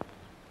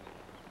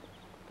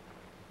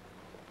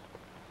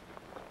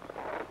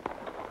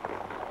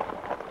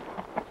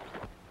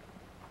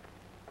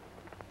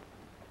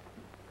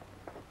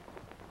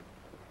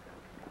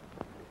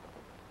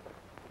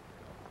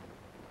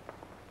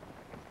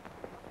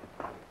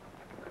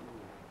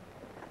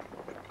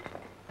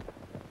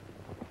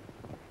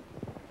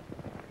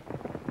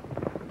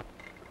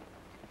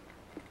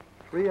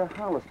 Three of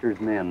Hollister's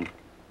men.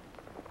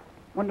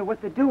 Wonder what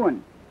they're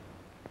doing.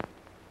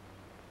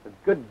 A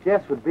good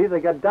guess would be they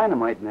got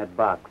dynamite in that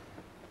box.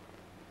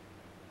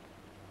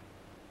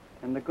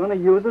 And they're going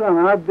to use it on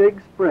our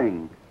big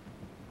spring.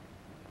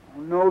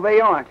 Oh, no,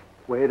 they aren't.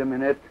 Wait a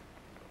minute.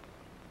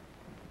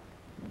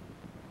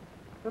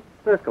 Let's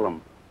circle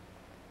them.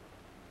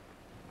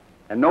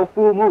 And no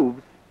fool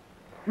moves.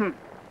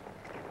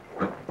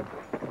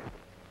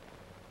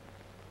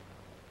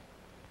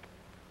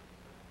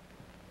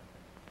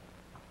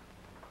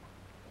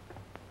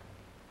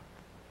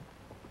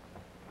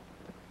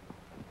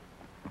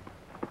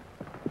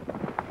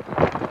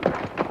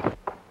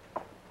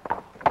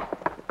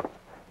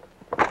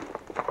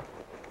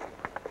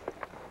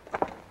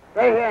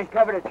 Stay here and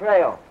cover the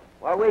trail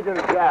while we do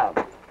the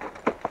job.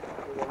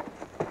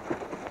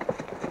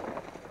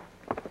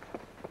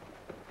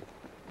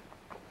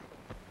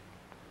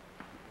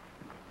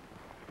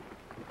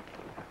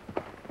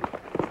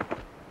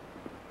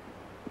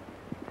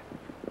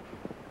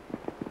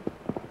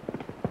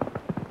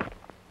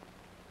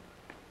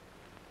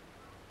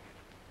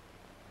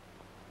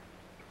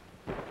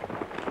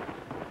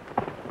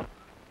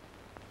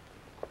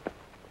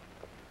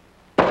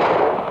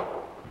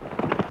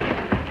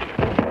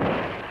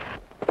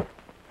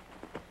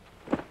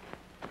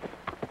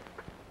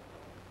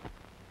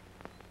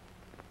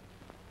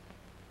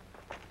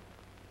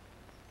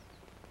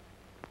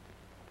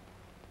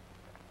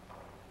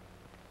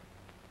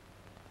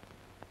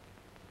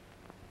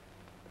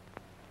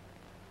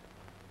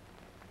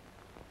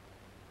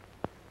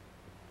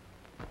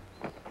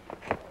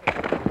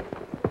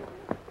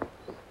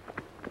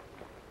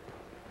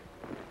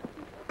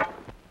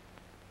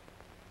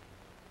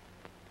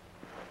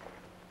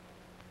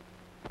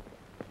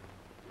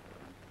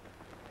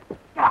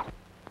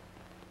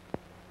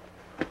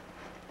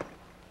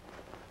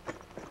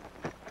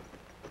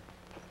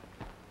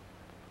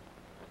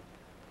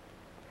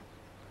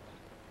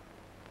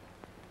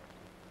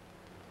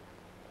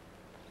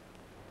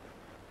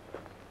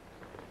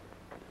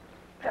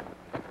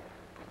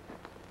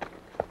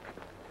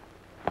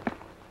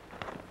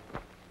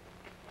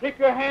 Keep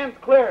your hands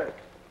clear,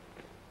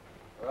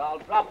 or I'll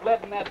drop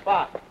lead in that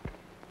box.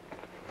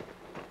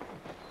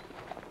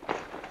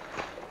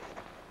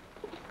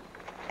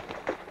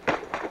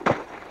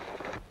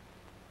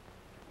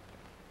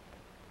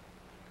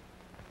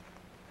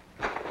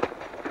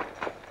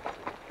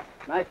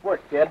 Nice work,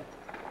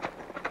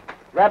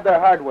 Grab their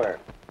hardware.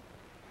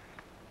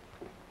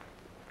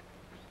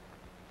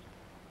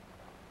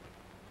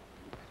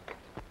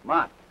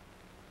 Mott,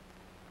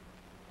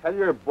 tell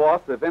your boss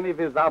if any of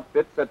his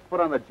outfits set foot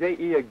on the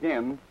J.E.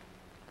 again,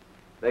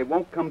 they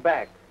won't come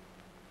back.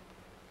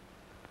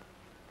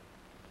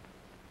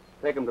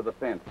 Take them to the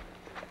fence.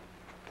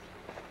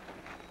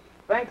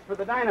 Thanks for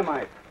the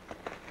dynamite.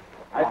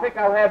 I think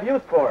I'll have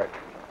use for it.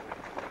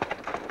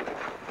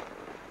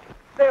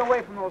 Stay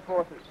away from those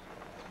horses.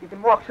 You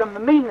can walk some of the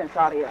meanness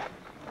out of you.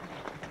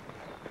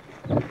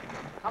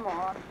 Come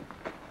on.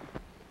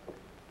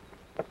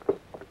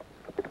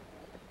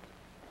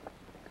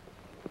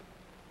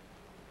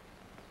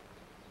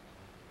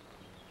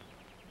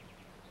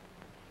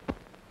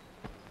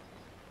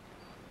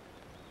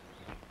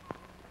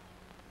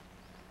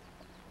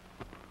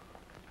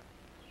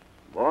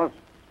 Boss,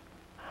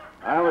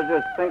 I was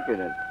just thinking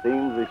it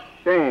seems a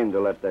shame to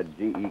let that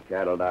G.E.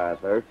 cattle die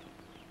of thirst.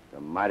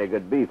 Some mighty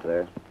good beef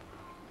there.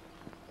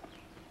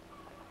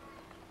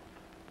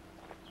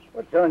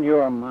 What's on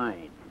your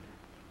mind?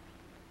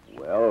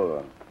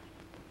 Well,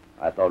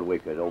 I thought we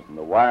could open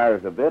the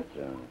wires a bit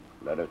and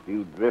let a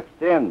few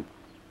drift in.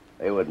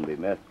 They wouldn't be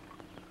missed.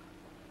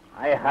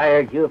 I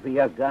hired you for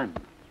your gun,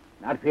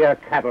 not for your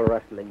cattle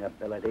rustling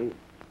ability.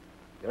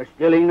 You're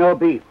stealing no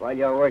beef while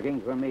you're working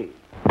for me.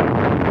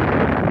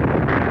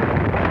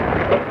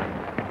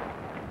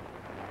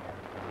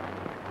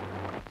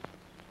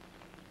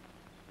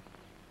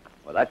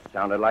 Well, that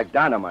sounded like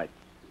dynamite.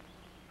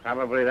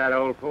 Probably that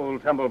old fool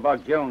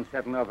Tumblebug Jones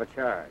setting off a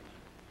charge.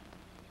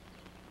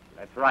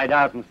 Let's ride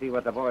out and see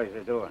what the boys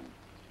are doing.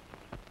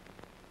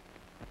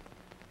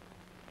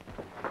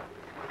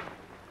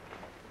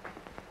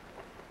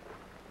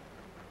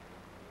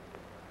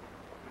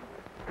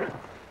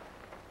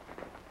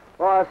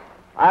 Boss,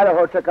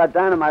 Idaho took our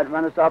dynamite and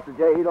ran us off the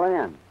J.E.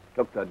 land.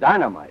 Took the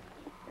dynamite.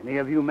 Any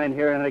of you men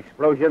hear an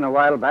explosion a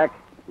while back?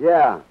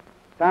 Yeah.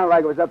 Sounded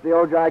like it was up the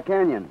old dry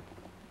canyon.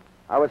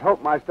 I was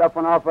hoping my stuff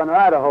went off under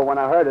Idaho when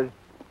I heard it.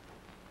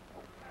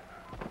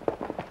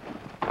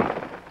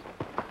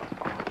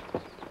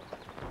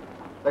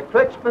 The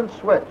creek's been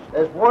switched.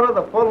 There's water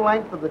the full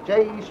length of the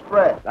J.E.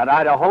 spread. That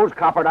Idaho's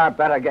coppered our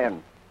bet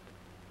again.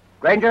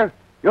 Granger,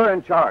 you're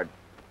in charge.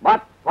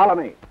 Mott, follow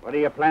me. What are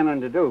you planning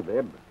to do,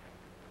 Bib?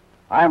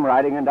 I'm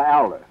riding into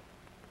Alder,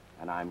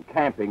 and I'm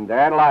camping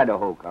there till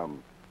Idaho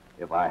comes,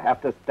 if I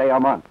have to stay a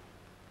month.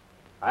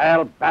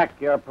 I'll back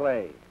your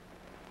play.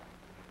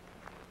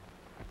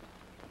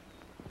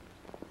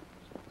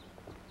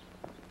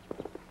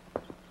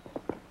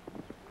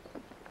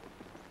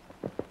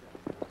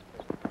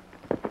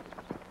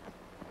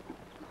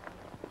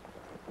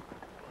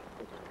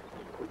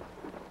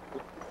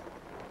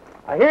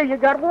 I hear you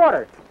got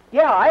water.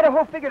 Yeah,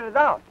 Idaho figured it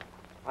out.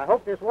 I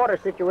hope this water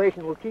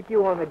situation will keep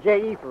you on the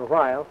J.E. for a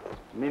while.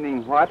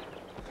 Meaning what?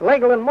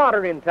 Slagle and Mott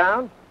are in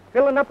town,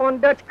 filling up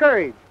on Dutch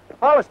courage.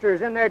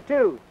 Hollister's in there,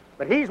 too,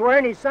 but he's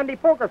wearing his Sunday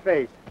poker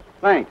face.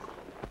 Thanks.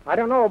 I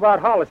don't know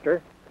about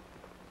Hollister,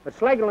 but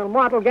Slagle and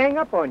Mott will gang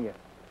up on you.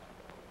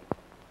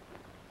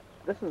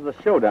 This is the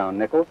showdown,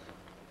 Nichols.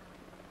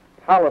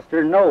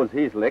 Hollister knows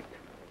he's licked,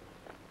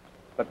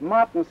 but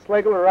Mott and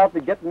Slagle are out to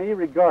get me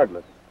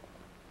regardless.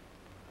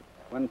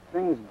 When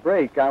things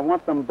break, I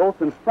want them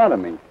both in front of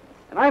me.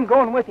 And I'm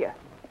going with you.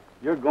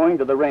 You're going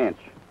to the ranch.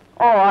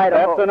 Oh,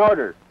 Idaho. That's an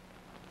order.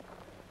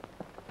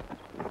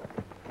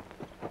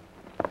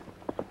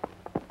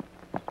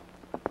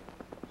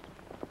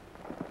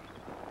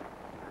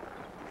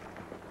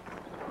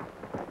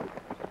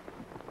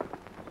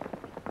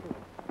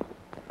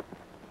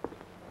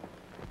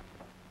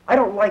 I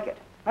don't like it.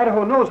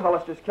 Idaho knows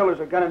Hollister's killers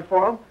are gunning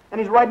for him, and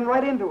he's riding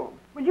right into them.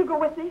 Will you go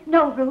with me?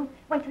 No, Ruth.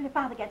 Wait till your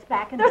father gets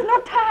back and... There's no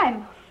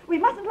time. We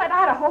mustn't let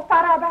Idaho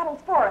fight our battles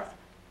for us.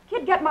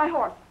 Kid, get my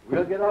horse.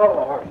 We'll get all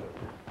the horses.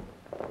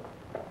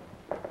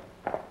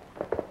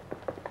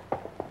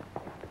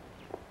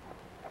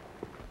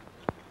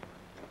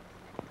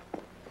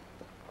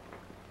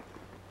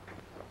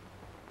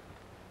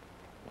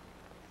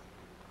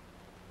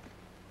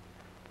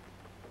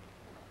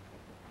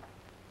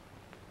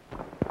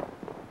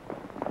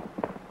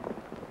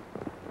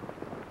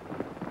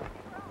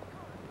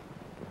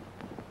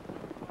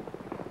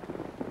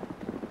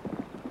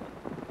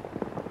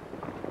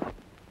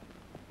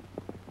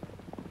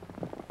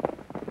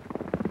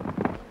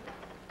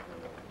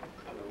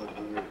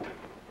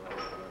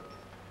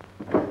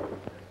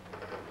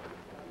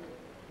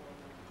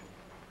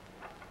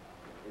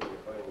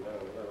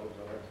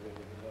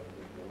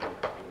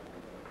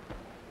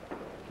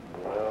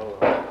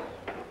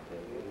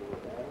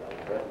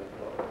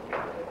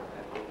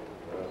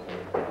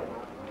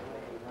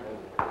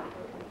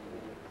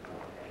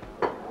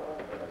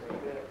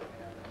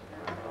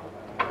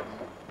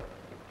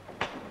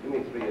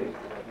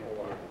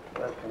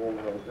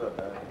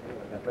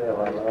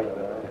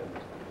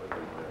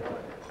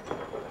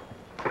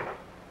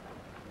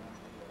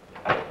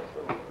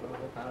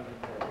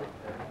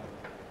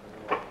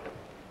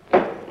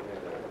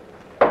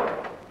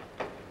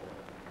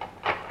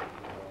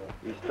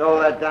 You stole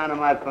that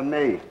dynamite from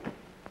me.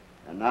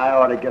 And and I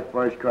ought to get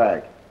first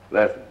crack.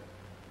 Listen,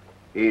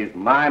 he's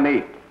my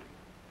meat.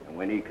 And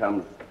when he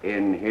comes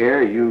in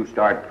here, you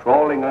start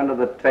crawling under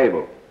the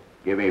table.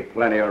 Give me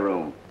plenty of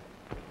room.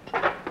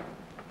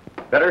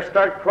 Better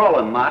start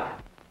crawling,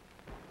 Mott.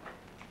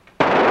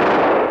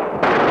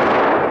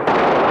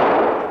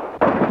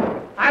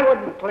 I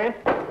wouldn't, Clint.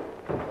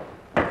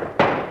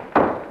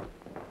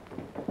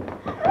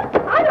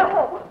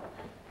 Idaho!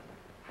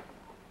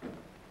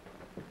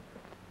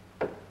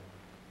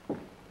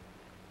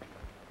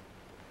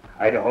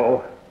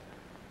 Idaho,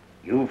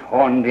 you've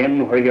horned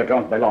in where you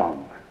don't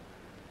belong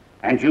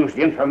and used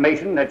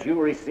information that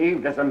you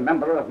received as a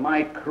member of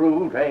my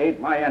crew to aid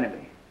my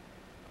enemy.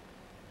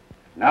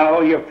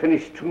 Now you've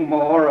finished 2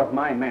 more of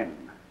my men.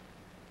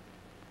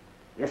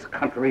 This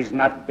country's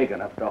not big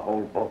enough to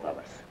hold both of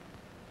us.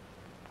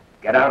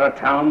 Get out of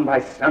town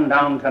by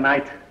sundown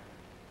tonight,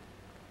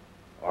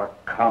 or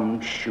come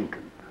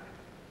shooting.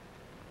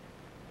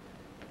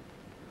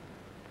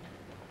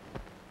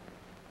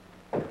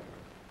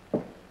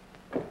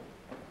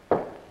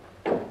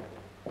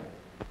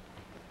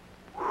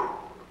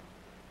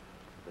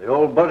 The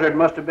old buzzard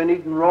must have been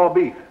eating raw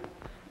beef.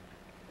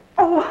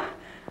 Oh,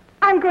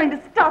 I'm going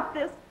to stop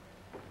this.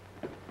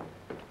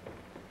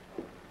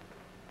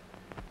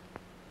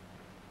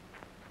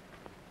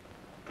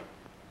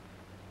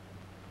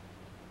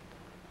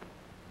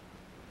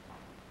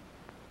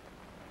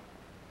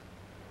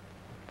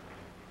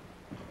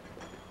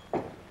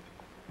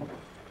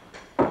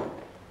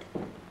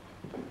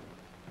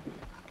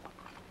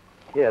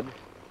 Kid,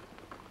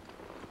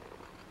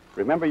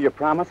 remember your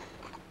promise?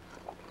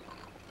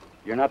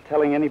 You're not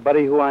telling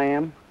anybody who I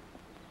am?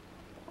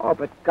 Oh,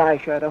 but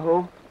gosh,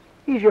 Idaho,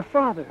 he's your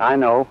father. I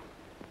know.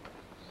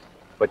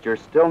 But you're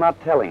still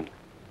not telling.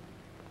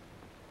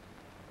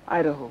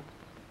 Idaho,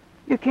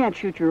 you can't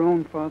shoot your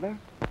own father.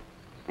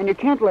 And you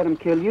can't let him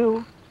kill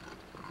you.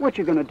 What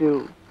you gonna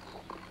do?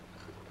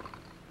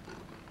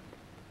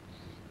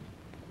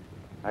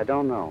 I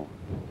don't know.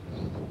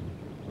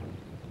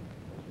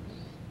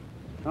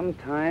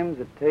 Sometimes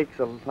it takes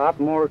a lot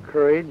more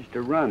courage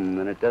to run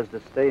than it does to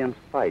stay and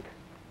fight.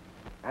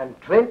 And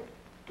Clint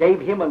gave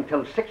him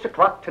until 6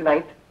 o'clock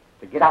tonight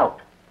to get out.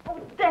 Oh,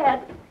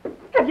 Dad,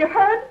 have you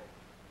heard?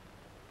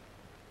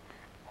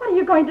 What are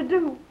you going to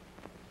do?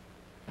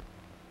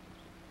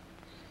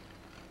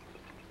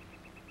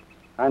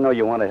 I know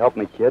you want to help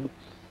me, kid,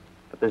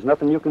 but there's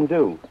nothing you can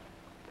do.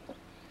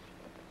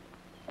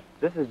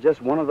 This is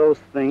just one of those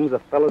things a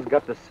fella's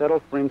got to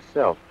settle for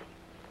himself.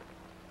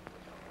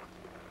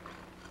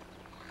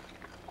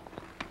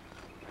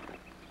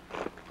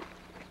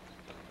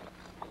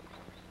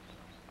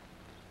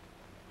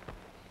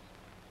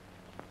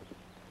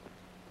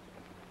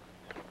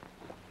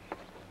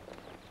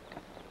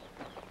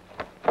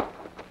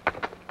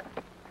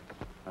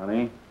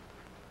 Honey,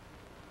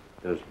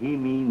 does he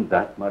mean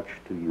that much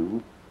to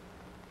you?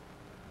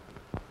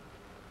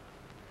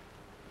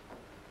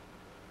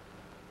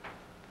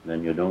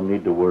 Then you don't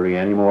need to worry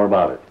any more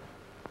about it.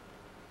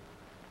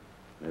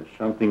 There's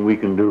something we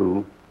can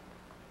do,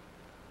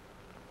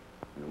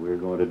 and we're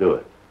going to do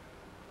it.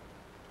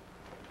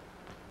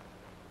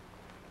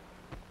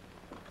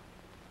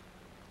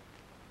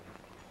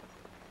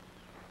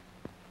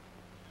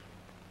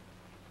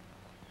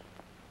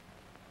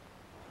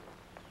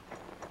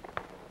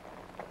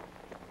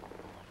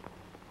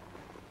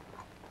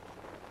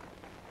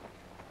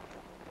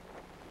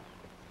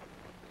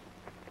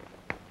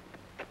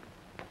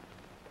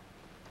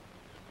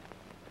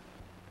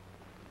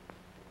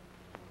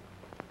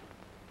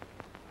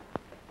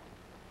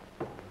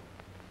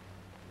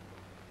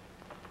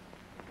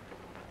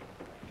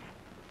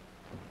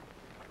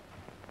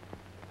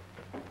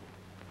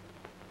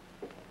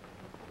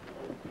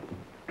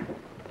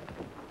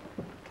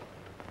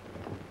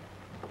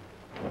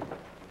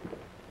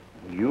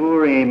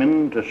 You're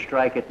aiming to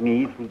strike at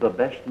me through the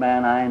best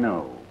man I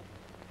know.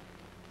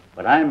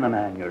 But I'm the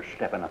man you're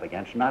stepping up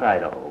against, not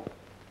Idaho.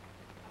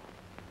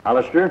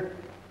 Hollister,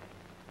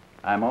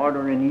 I'm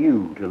ordering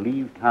you to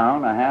leave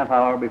town a half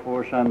hour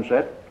before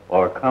sunset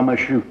or come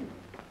a-shooting.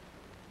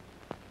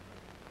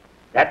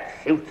 That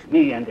suits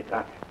me,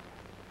 Endicott.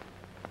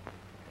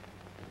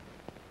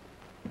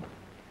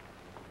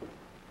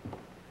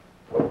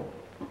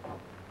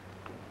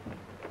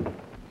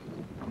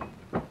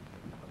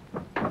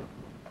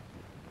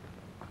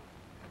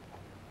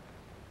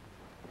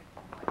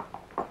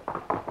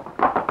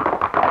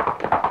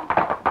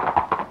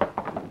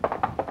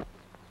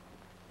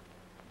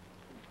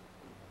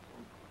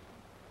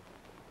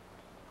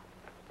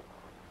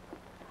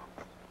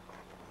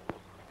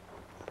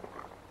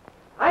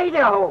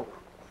 Idaho!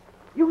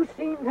 You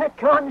seen that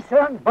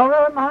concerned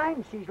burro of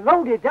mine? She's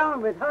loaded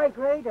down with high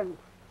grade and,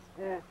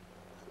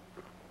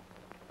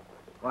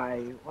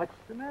 why, what's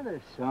the matter,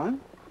 son?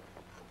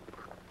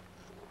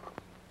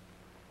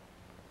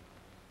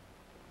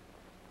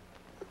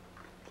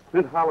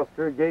 Clint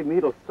Hollister gave me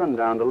till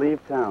sundown to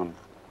leave town.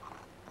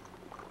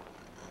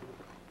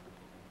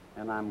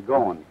 And I'm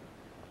going.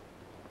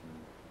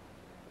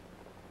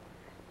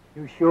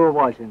 You sure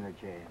was in the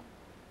jail.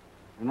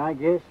 And I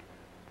guess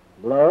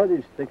blood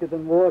is thicker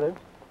than water.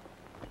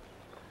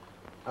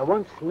 I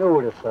once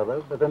knowed a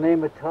fellow by the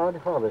name of Todd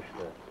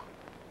Hollister.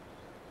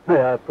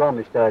 I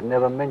promised I'd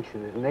never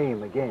mention his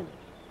name again.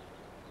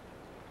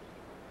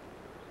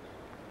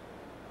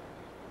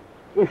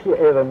 If you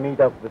ever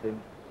meet up with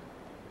him,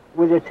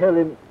 will you tell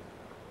him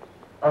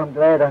I'm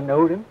glad I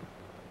knowed him?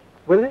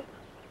 Will you?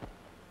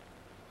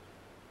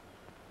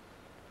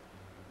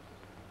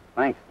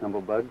 Thanks,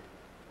 Tumblebug.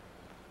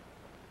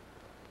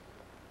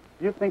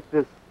 Do you think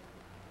this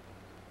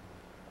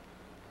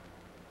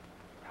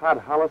Todd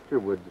Hollister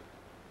would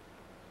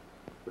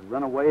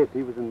run away if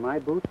he was in my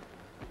boots?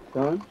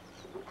 Son,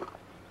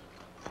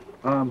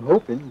 I'm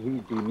hoping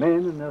he'd be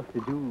man enough to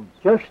do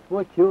just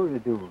what you're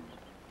doing.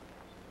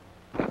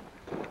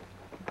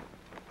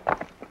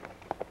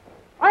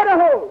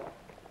 Idaho!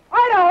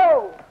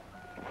 Idaho!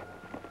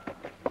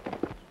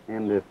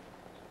 And if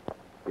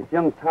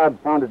young Todd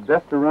found it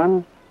best to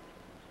run,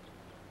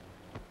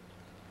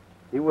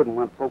 he wouldn't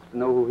want folks to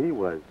know who he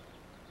was,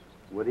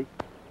 would he?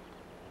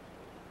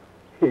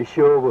 He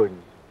sure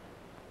wouldn't.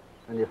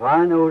 And if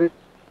I knowed it,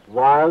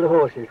 wild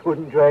horses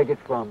wouldn't drag it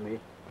from me.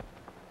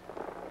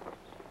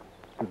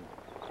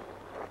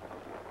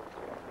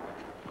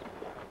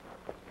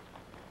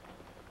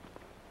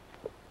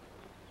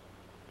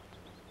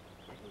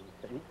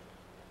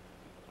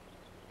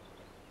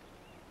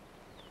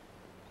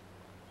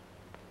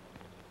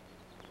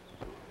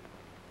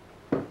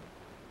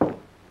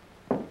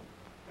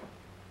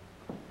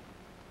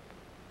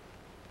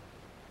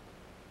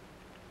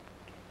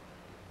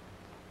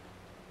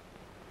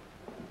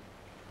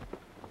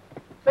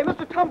 Say,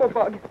 Mr.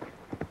 Tumblebug,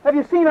 have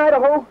you seen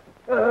Idaho?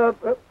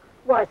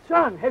 Why,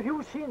 son, have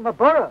you seen my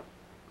burro?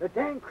 The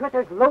dang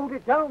critter's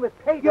loaded down with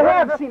pay. You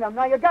have seen him.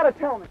 Now, you gotta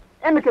tell me.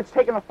 Endicott's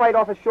taking the fight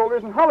off his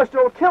shoulders, and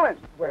Hollister will kill him.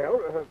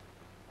 Well,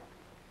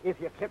 if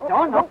you kept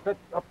on up the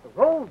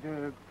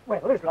road,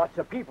 well, there's lots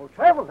of people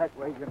travel that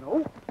way, you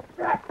know.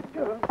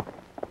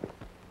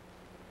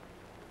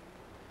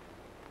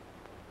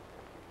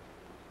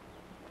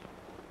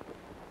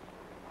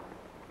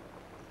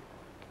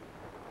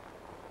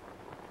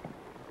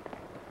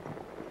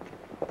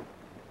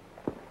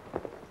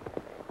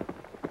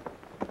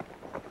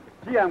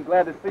 Gee, I'm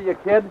glad to see you,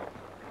 kid.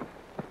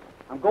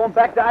 I'm going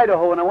back to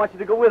Idaho, and I want you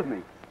to go with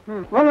me.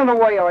 Running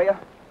away, are you?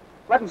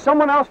 Letting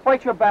someone else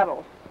fight your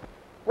battles.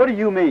 What do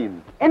you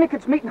mean?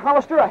 Endicott's meeting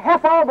Hollister a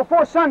half hour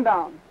before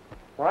sundown.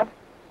 What?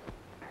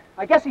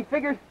 I guess he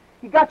figured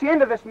he got you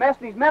into this mess,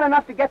 and he's man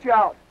enough to get you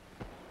out.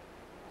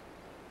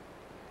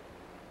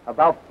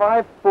 About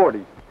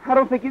 5:40. I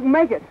don't think you can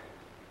make it.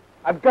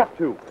 I've got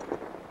to.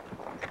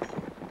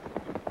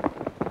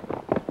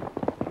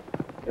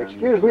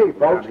 Excuse me,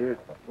 folks.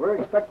 We're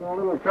expecting a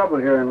little trouble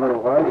here in a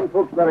little while. You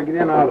folks better get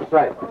in out of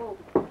sight.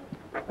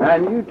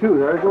 And you too.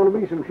 There's going to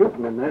be some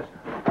shooting in this.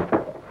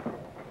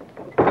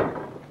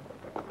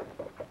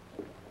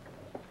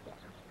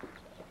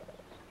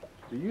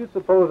 Do you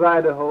suppose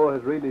Idaho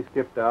has really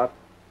skipped out?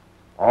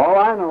 All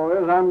I know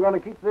is I'm going to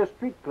keep this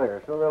street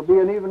clear so there'll be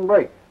an even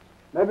break.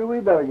 Maybe we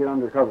better get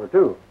under cover,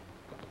 too.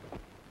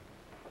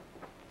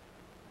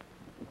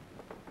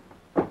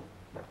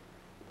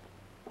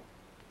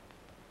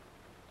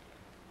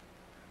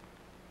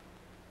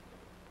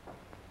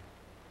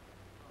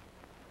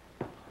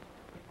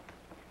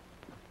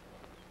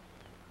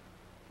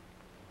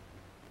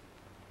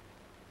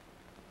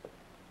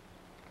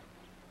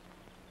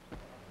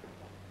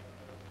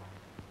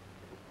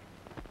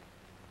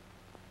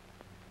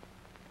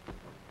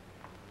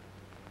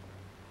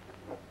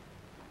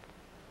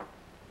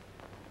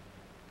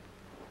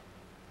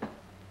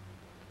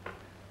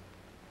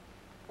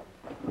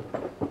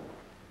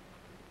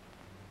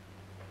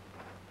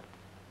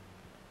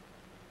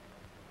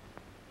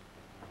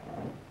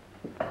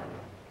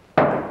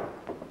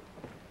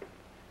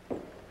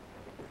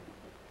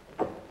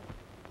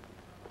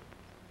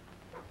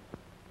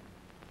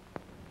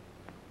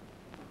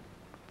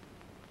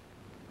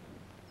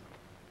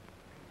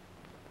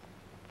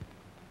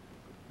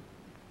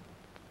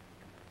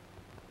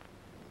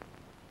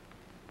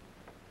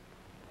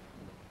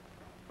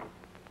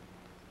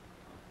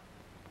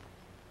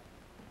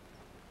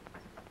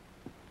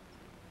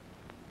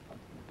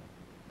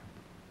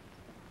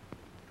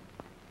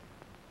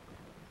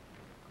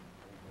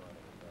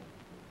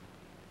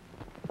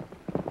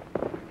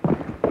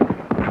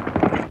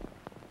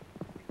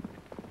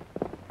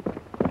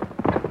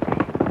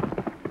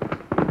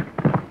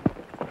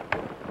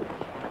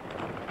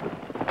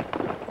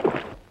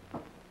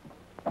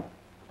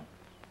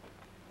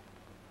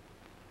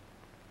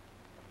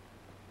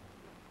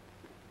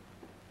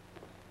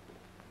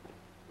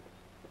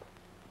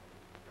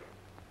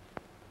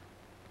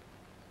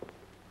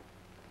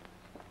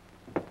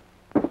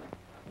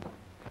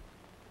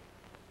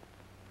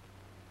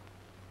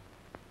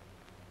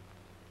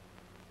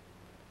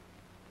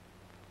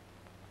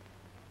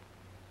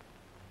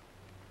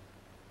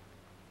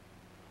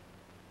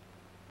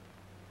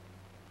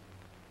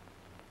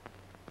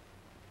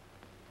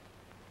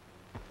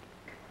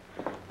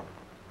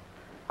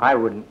 I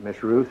wouldn't,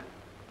 Miss Ruth.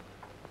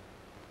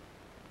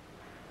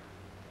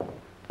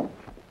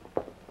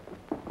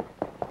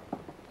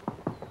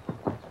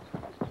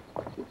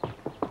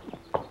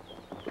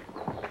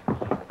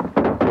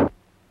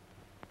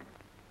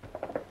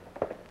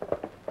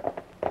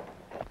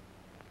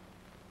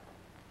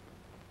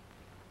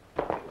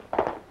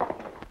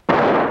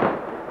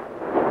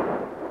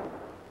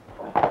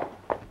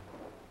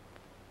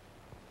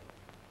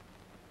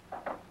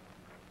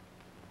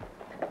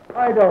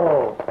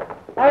 Idaho!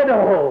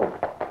 Idaho!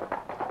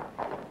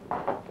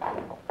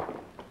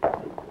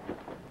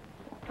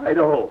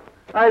 Idaho!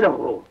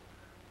 Idaho!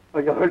 Oh,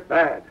 you hurt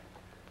bad.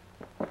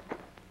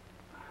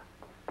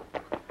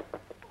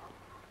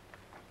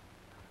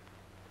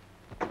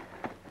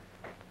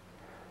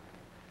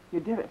 You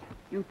did it.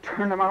 You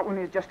turned him out when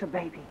he was just a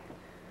baby.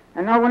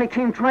 And now when he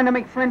came trying to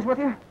make friends with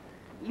you,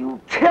 you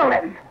killed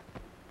him.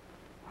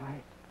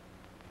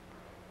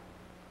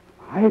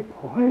 My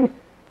boy?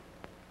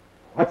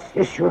 What's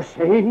this you're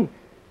saying?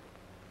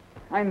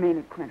 I mean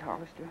it, Clint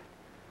Hollister.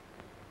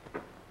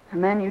 The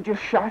man you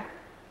just shot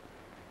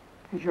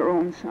is your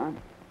own son.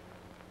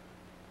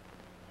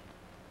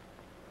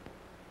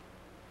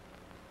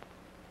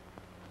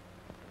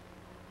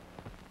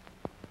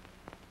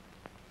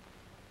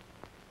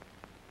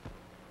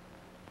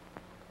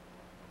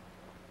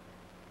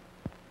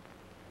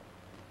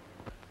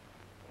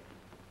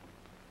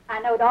 I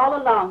knowed all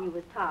along you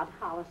was Todd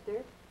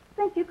Hollister.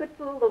 Think you could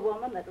fool the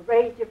woman that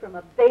raised you from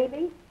a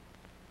baby?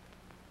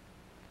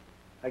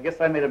 I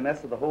guess I made a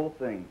mess of the whole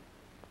thing.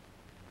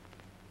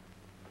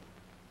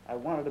 I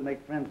wanted to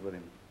make friends with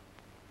him.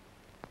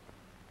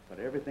 But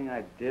everything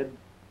I did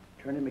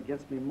turned him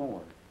against me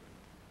more.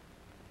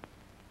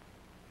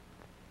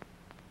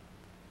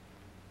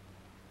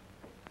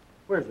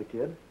 Where's the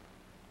kid?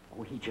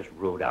 Oh, he just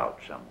rode out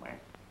somewhere.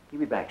 He'll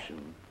be back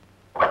soon.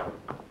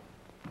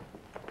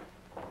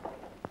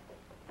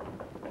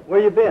 Where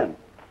you been?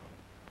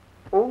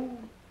 Oh,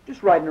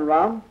 just riding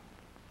around.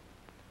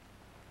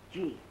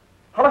 Gee,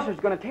 Hollister's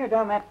going to tear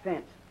down that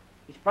fence.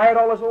 He's fired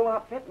all his old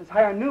outfit and is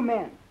hiring new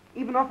men.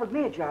 Even offered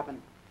me a job in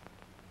it.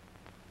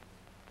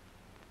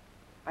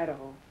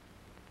 Idaho,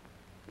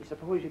 you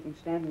suppose you can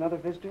stand another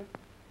visitor?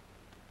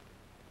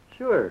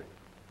 Sure.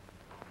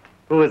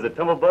 Who is it,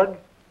 Tumblebug?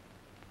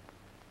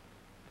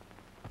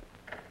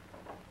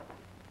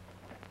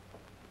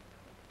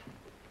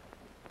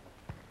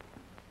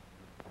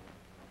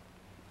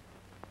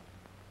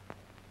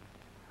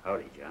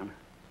 Howdy, John.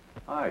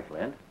 Hi,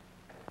 Clint.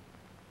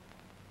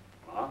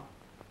 Ma?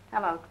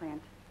 Hello,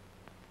 Clint.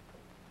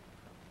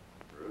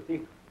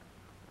 Ruthie?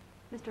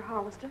 Mr.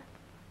 Hollister?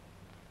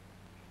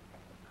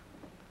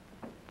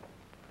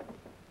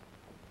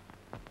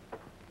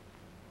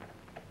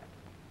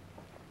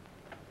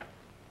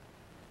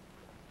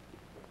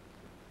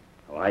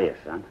 How are you,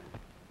 son?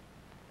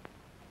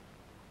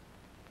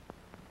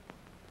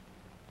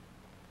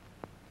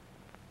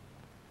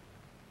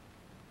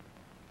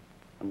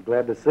 I'm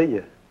glad to see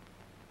you.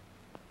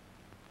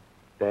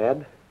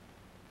 Dad?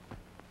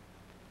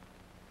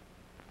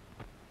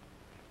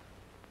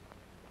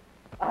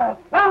 I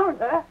found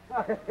her.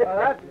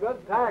 That's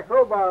good. Tie a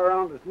crowbar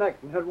around his neck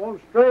and it won't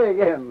stray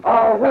again.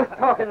 Oh, we're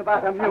talking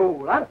about a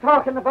mule. I'm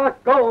talking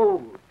about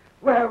gold.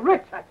 We're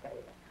rich, I tell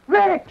you.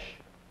 Rich!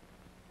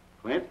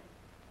 Clint?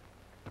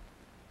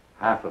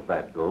 Half of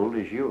that gold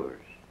is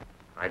yours.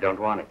 I don't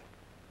want it.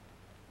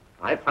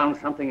 I found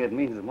something that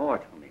means more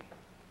to me.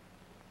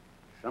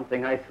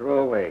 Something I threw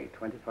away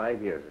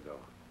 25 years ago.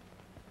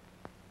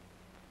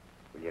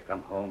 Will you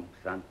come home,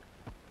 son?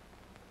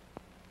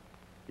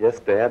 Yes,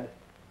 Dad.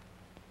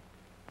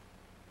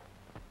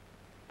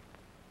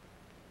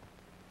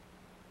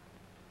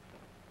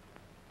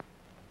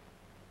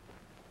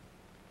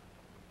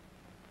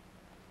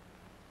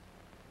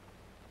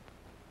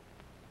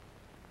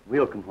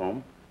 We'll come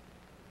home.